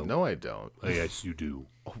 I don't. No, I don't. Yes, you do.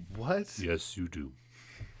 What? Yes, you do.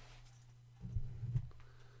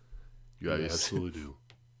 You absolutely do.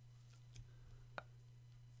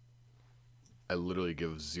 I literally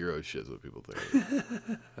give zero shits what people think.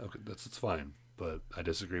 Okay, it's fine, but I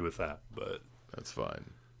disagree with that. But that's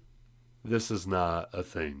fine. This is not a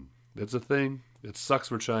thing. It's a thing. It sucks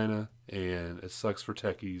for China and it sucks for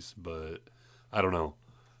techies, but I don't know.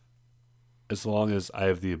 As long as I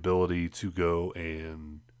have the ability to go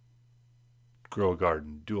and grow a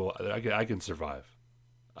garden, I can survive.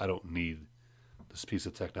 I don't need this piece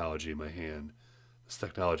of technology in my hand. This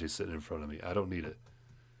technology sitting in front of me. I don't need it.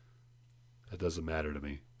 It doesn't matter to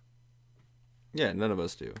me. Yeah, none of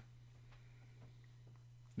us do.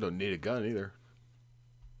 Don't need a gun either.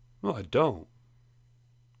 No, I don't.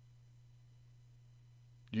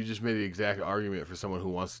 You just made the exact argument for someone who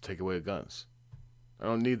wants to take away guns. I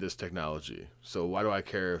don't need this technology, so why do I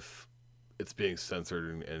care if it's being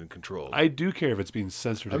censored and controlled? I do care if it's being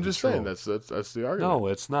censored. I'm just saying that's the argument. No,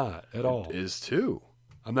 it's not at all. It is too.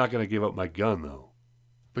 I'm not going to give up my gun though.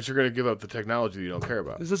 But you're going to give up the technology that you don't care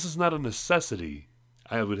about. This is not a necessity.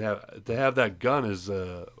 I would have to have that gun as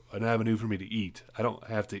an avenue for me to eat. I don't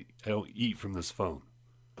eat from this phone.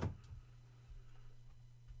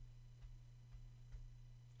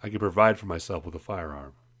 I can provide for myself with a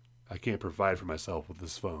firearm. I can't provide for myself with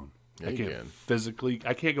this phone. Yeah, I you can't can. physically.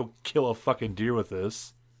 I can't go kill a fucking deer with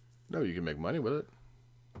this. No, you can make money with it.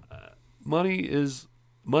 Money is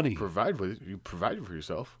money. You provide for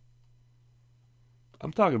yourself.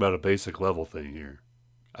 I'm talking about a basic level thing here.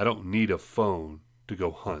 I don't need a phone to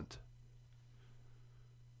go hunt.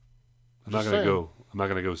 I'm not gonna go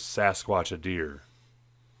Sasquatch a deer.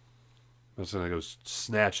 I'm just gonna go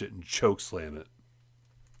snatch it and choke slam it.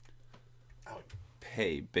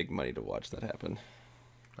 Pay big money to watch that happen.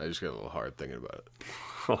 I just get a little hard thinking about it.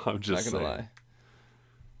 I'm just not gonna saying. lie.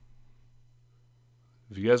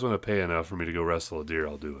 If you guys want to pay enough for me to go wrestle a deer,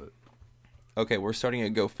 I'll do it. Okay, we're starting a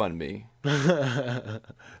GoFundMe.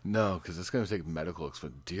 No, because it's going to take medical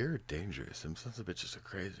expense. Deer are dangerous. Them sons of bitches are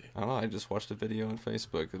crazy. I don't know. I just watched a video on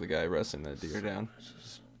Facebook of the guy wrestling that deer down.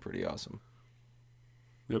 It's pretty awesome.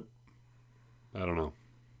 Yep. I don't know.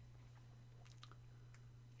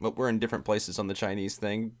 But we're in different places on the Chinese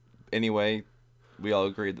thing. Anyway, we all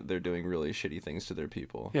agree that they're doing really shitty things to their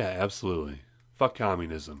people. Yeah, absolutely. Fuck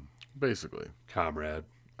communism. Basically. Comrade.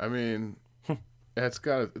 I mean, it's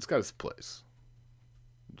got its place.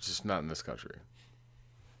 It's just not in this country.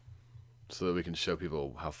 So that we can show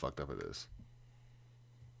people how fucked up it is.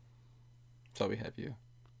 That's why we have you.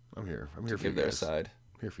 I'm here. I'm here to for you give their guys. side.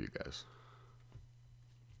 I'm here for you guys.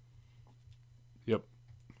 Yep.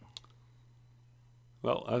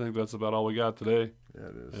 Well, I think that's about all we got today. Yeah,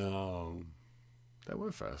 it is. That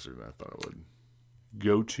went faster than I thought it would.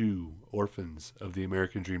 Go to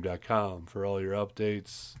orphansoftheamericandream.com for all your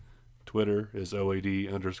updates. Twitter is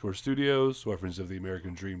OAD_studios,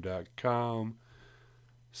 orphansoftheamericandream.com.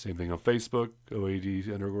 Same thing on Facebook,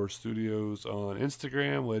 OAD_studios on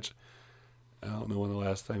Instagram, which I don't know when the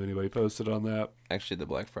last time anybody posted on that. Actually, the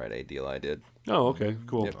Black Friday deal I did. Oh, okay,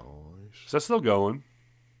 cool. Yep. Is that still going?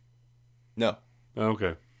 No.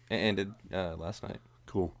 Okay. It ended last night.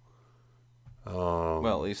 Cool. Well,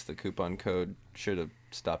 at least the coupon code should have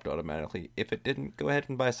stopped automatically. If it didn't, go ahead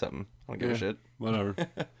and buy something. I don't give a shit. Whatever.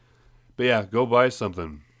 But yeah, go buy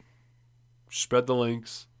something. Spread the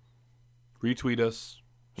links. Retweet us.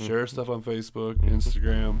 Share stuff on Facebook,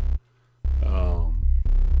 Instagram.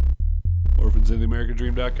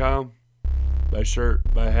 orphansoftheamericandream.com. Buy a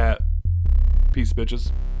shirt, buy a hat. Peace,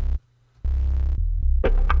 bitches.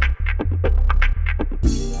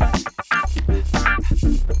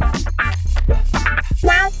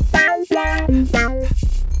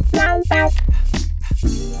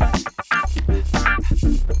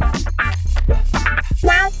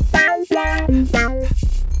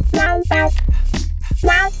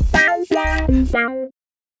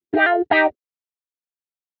 Wow.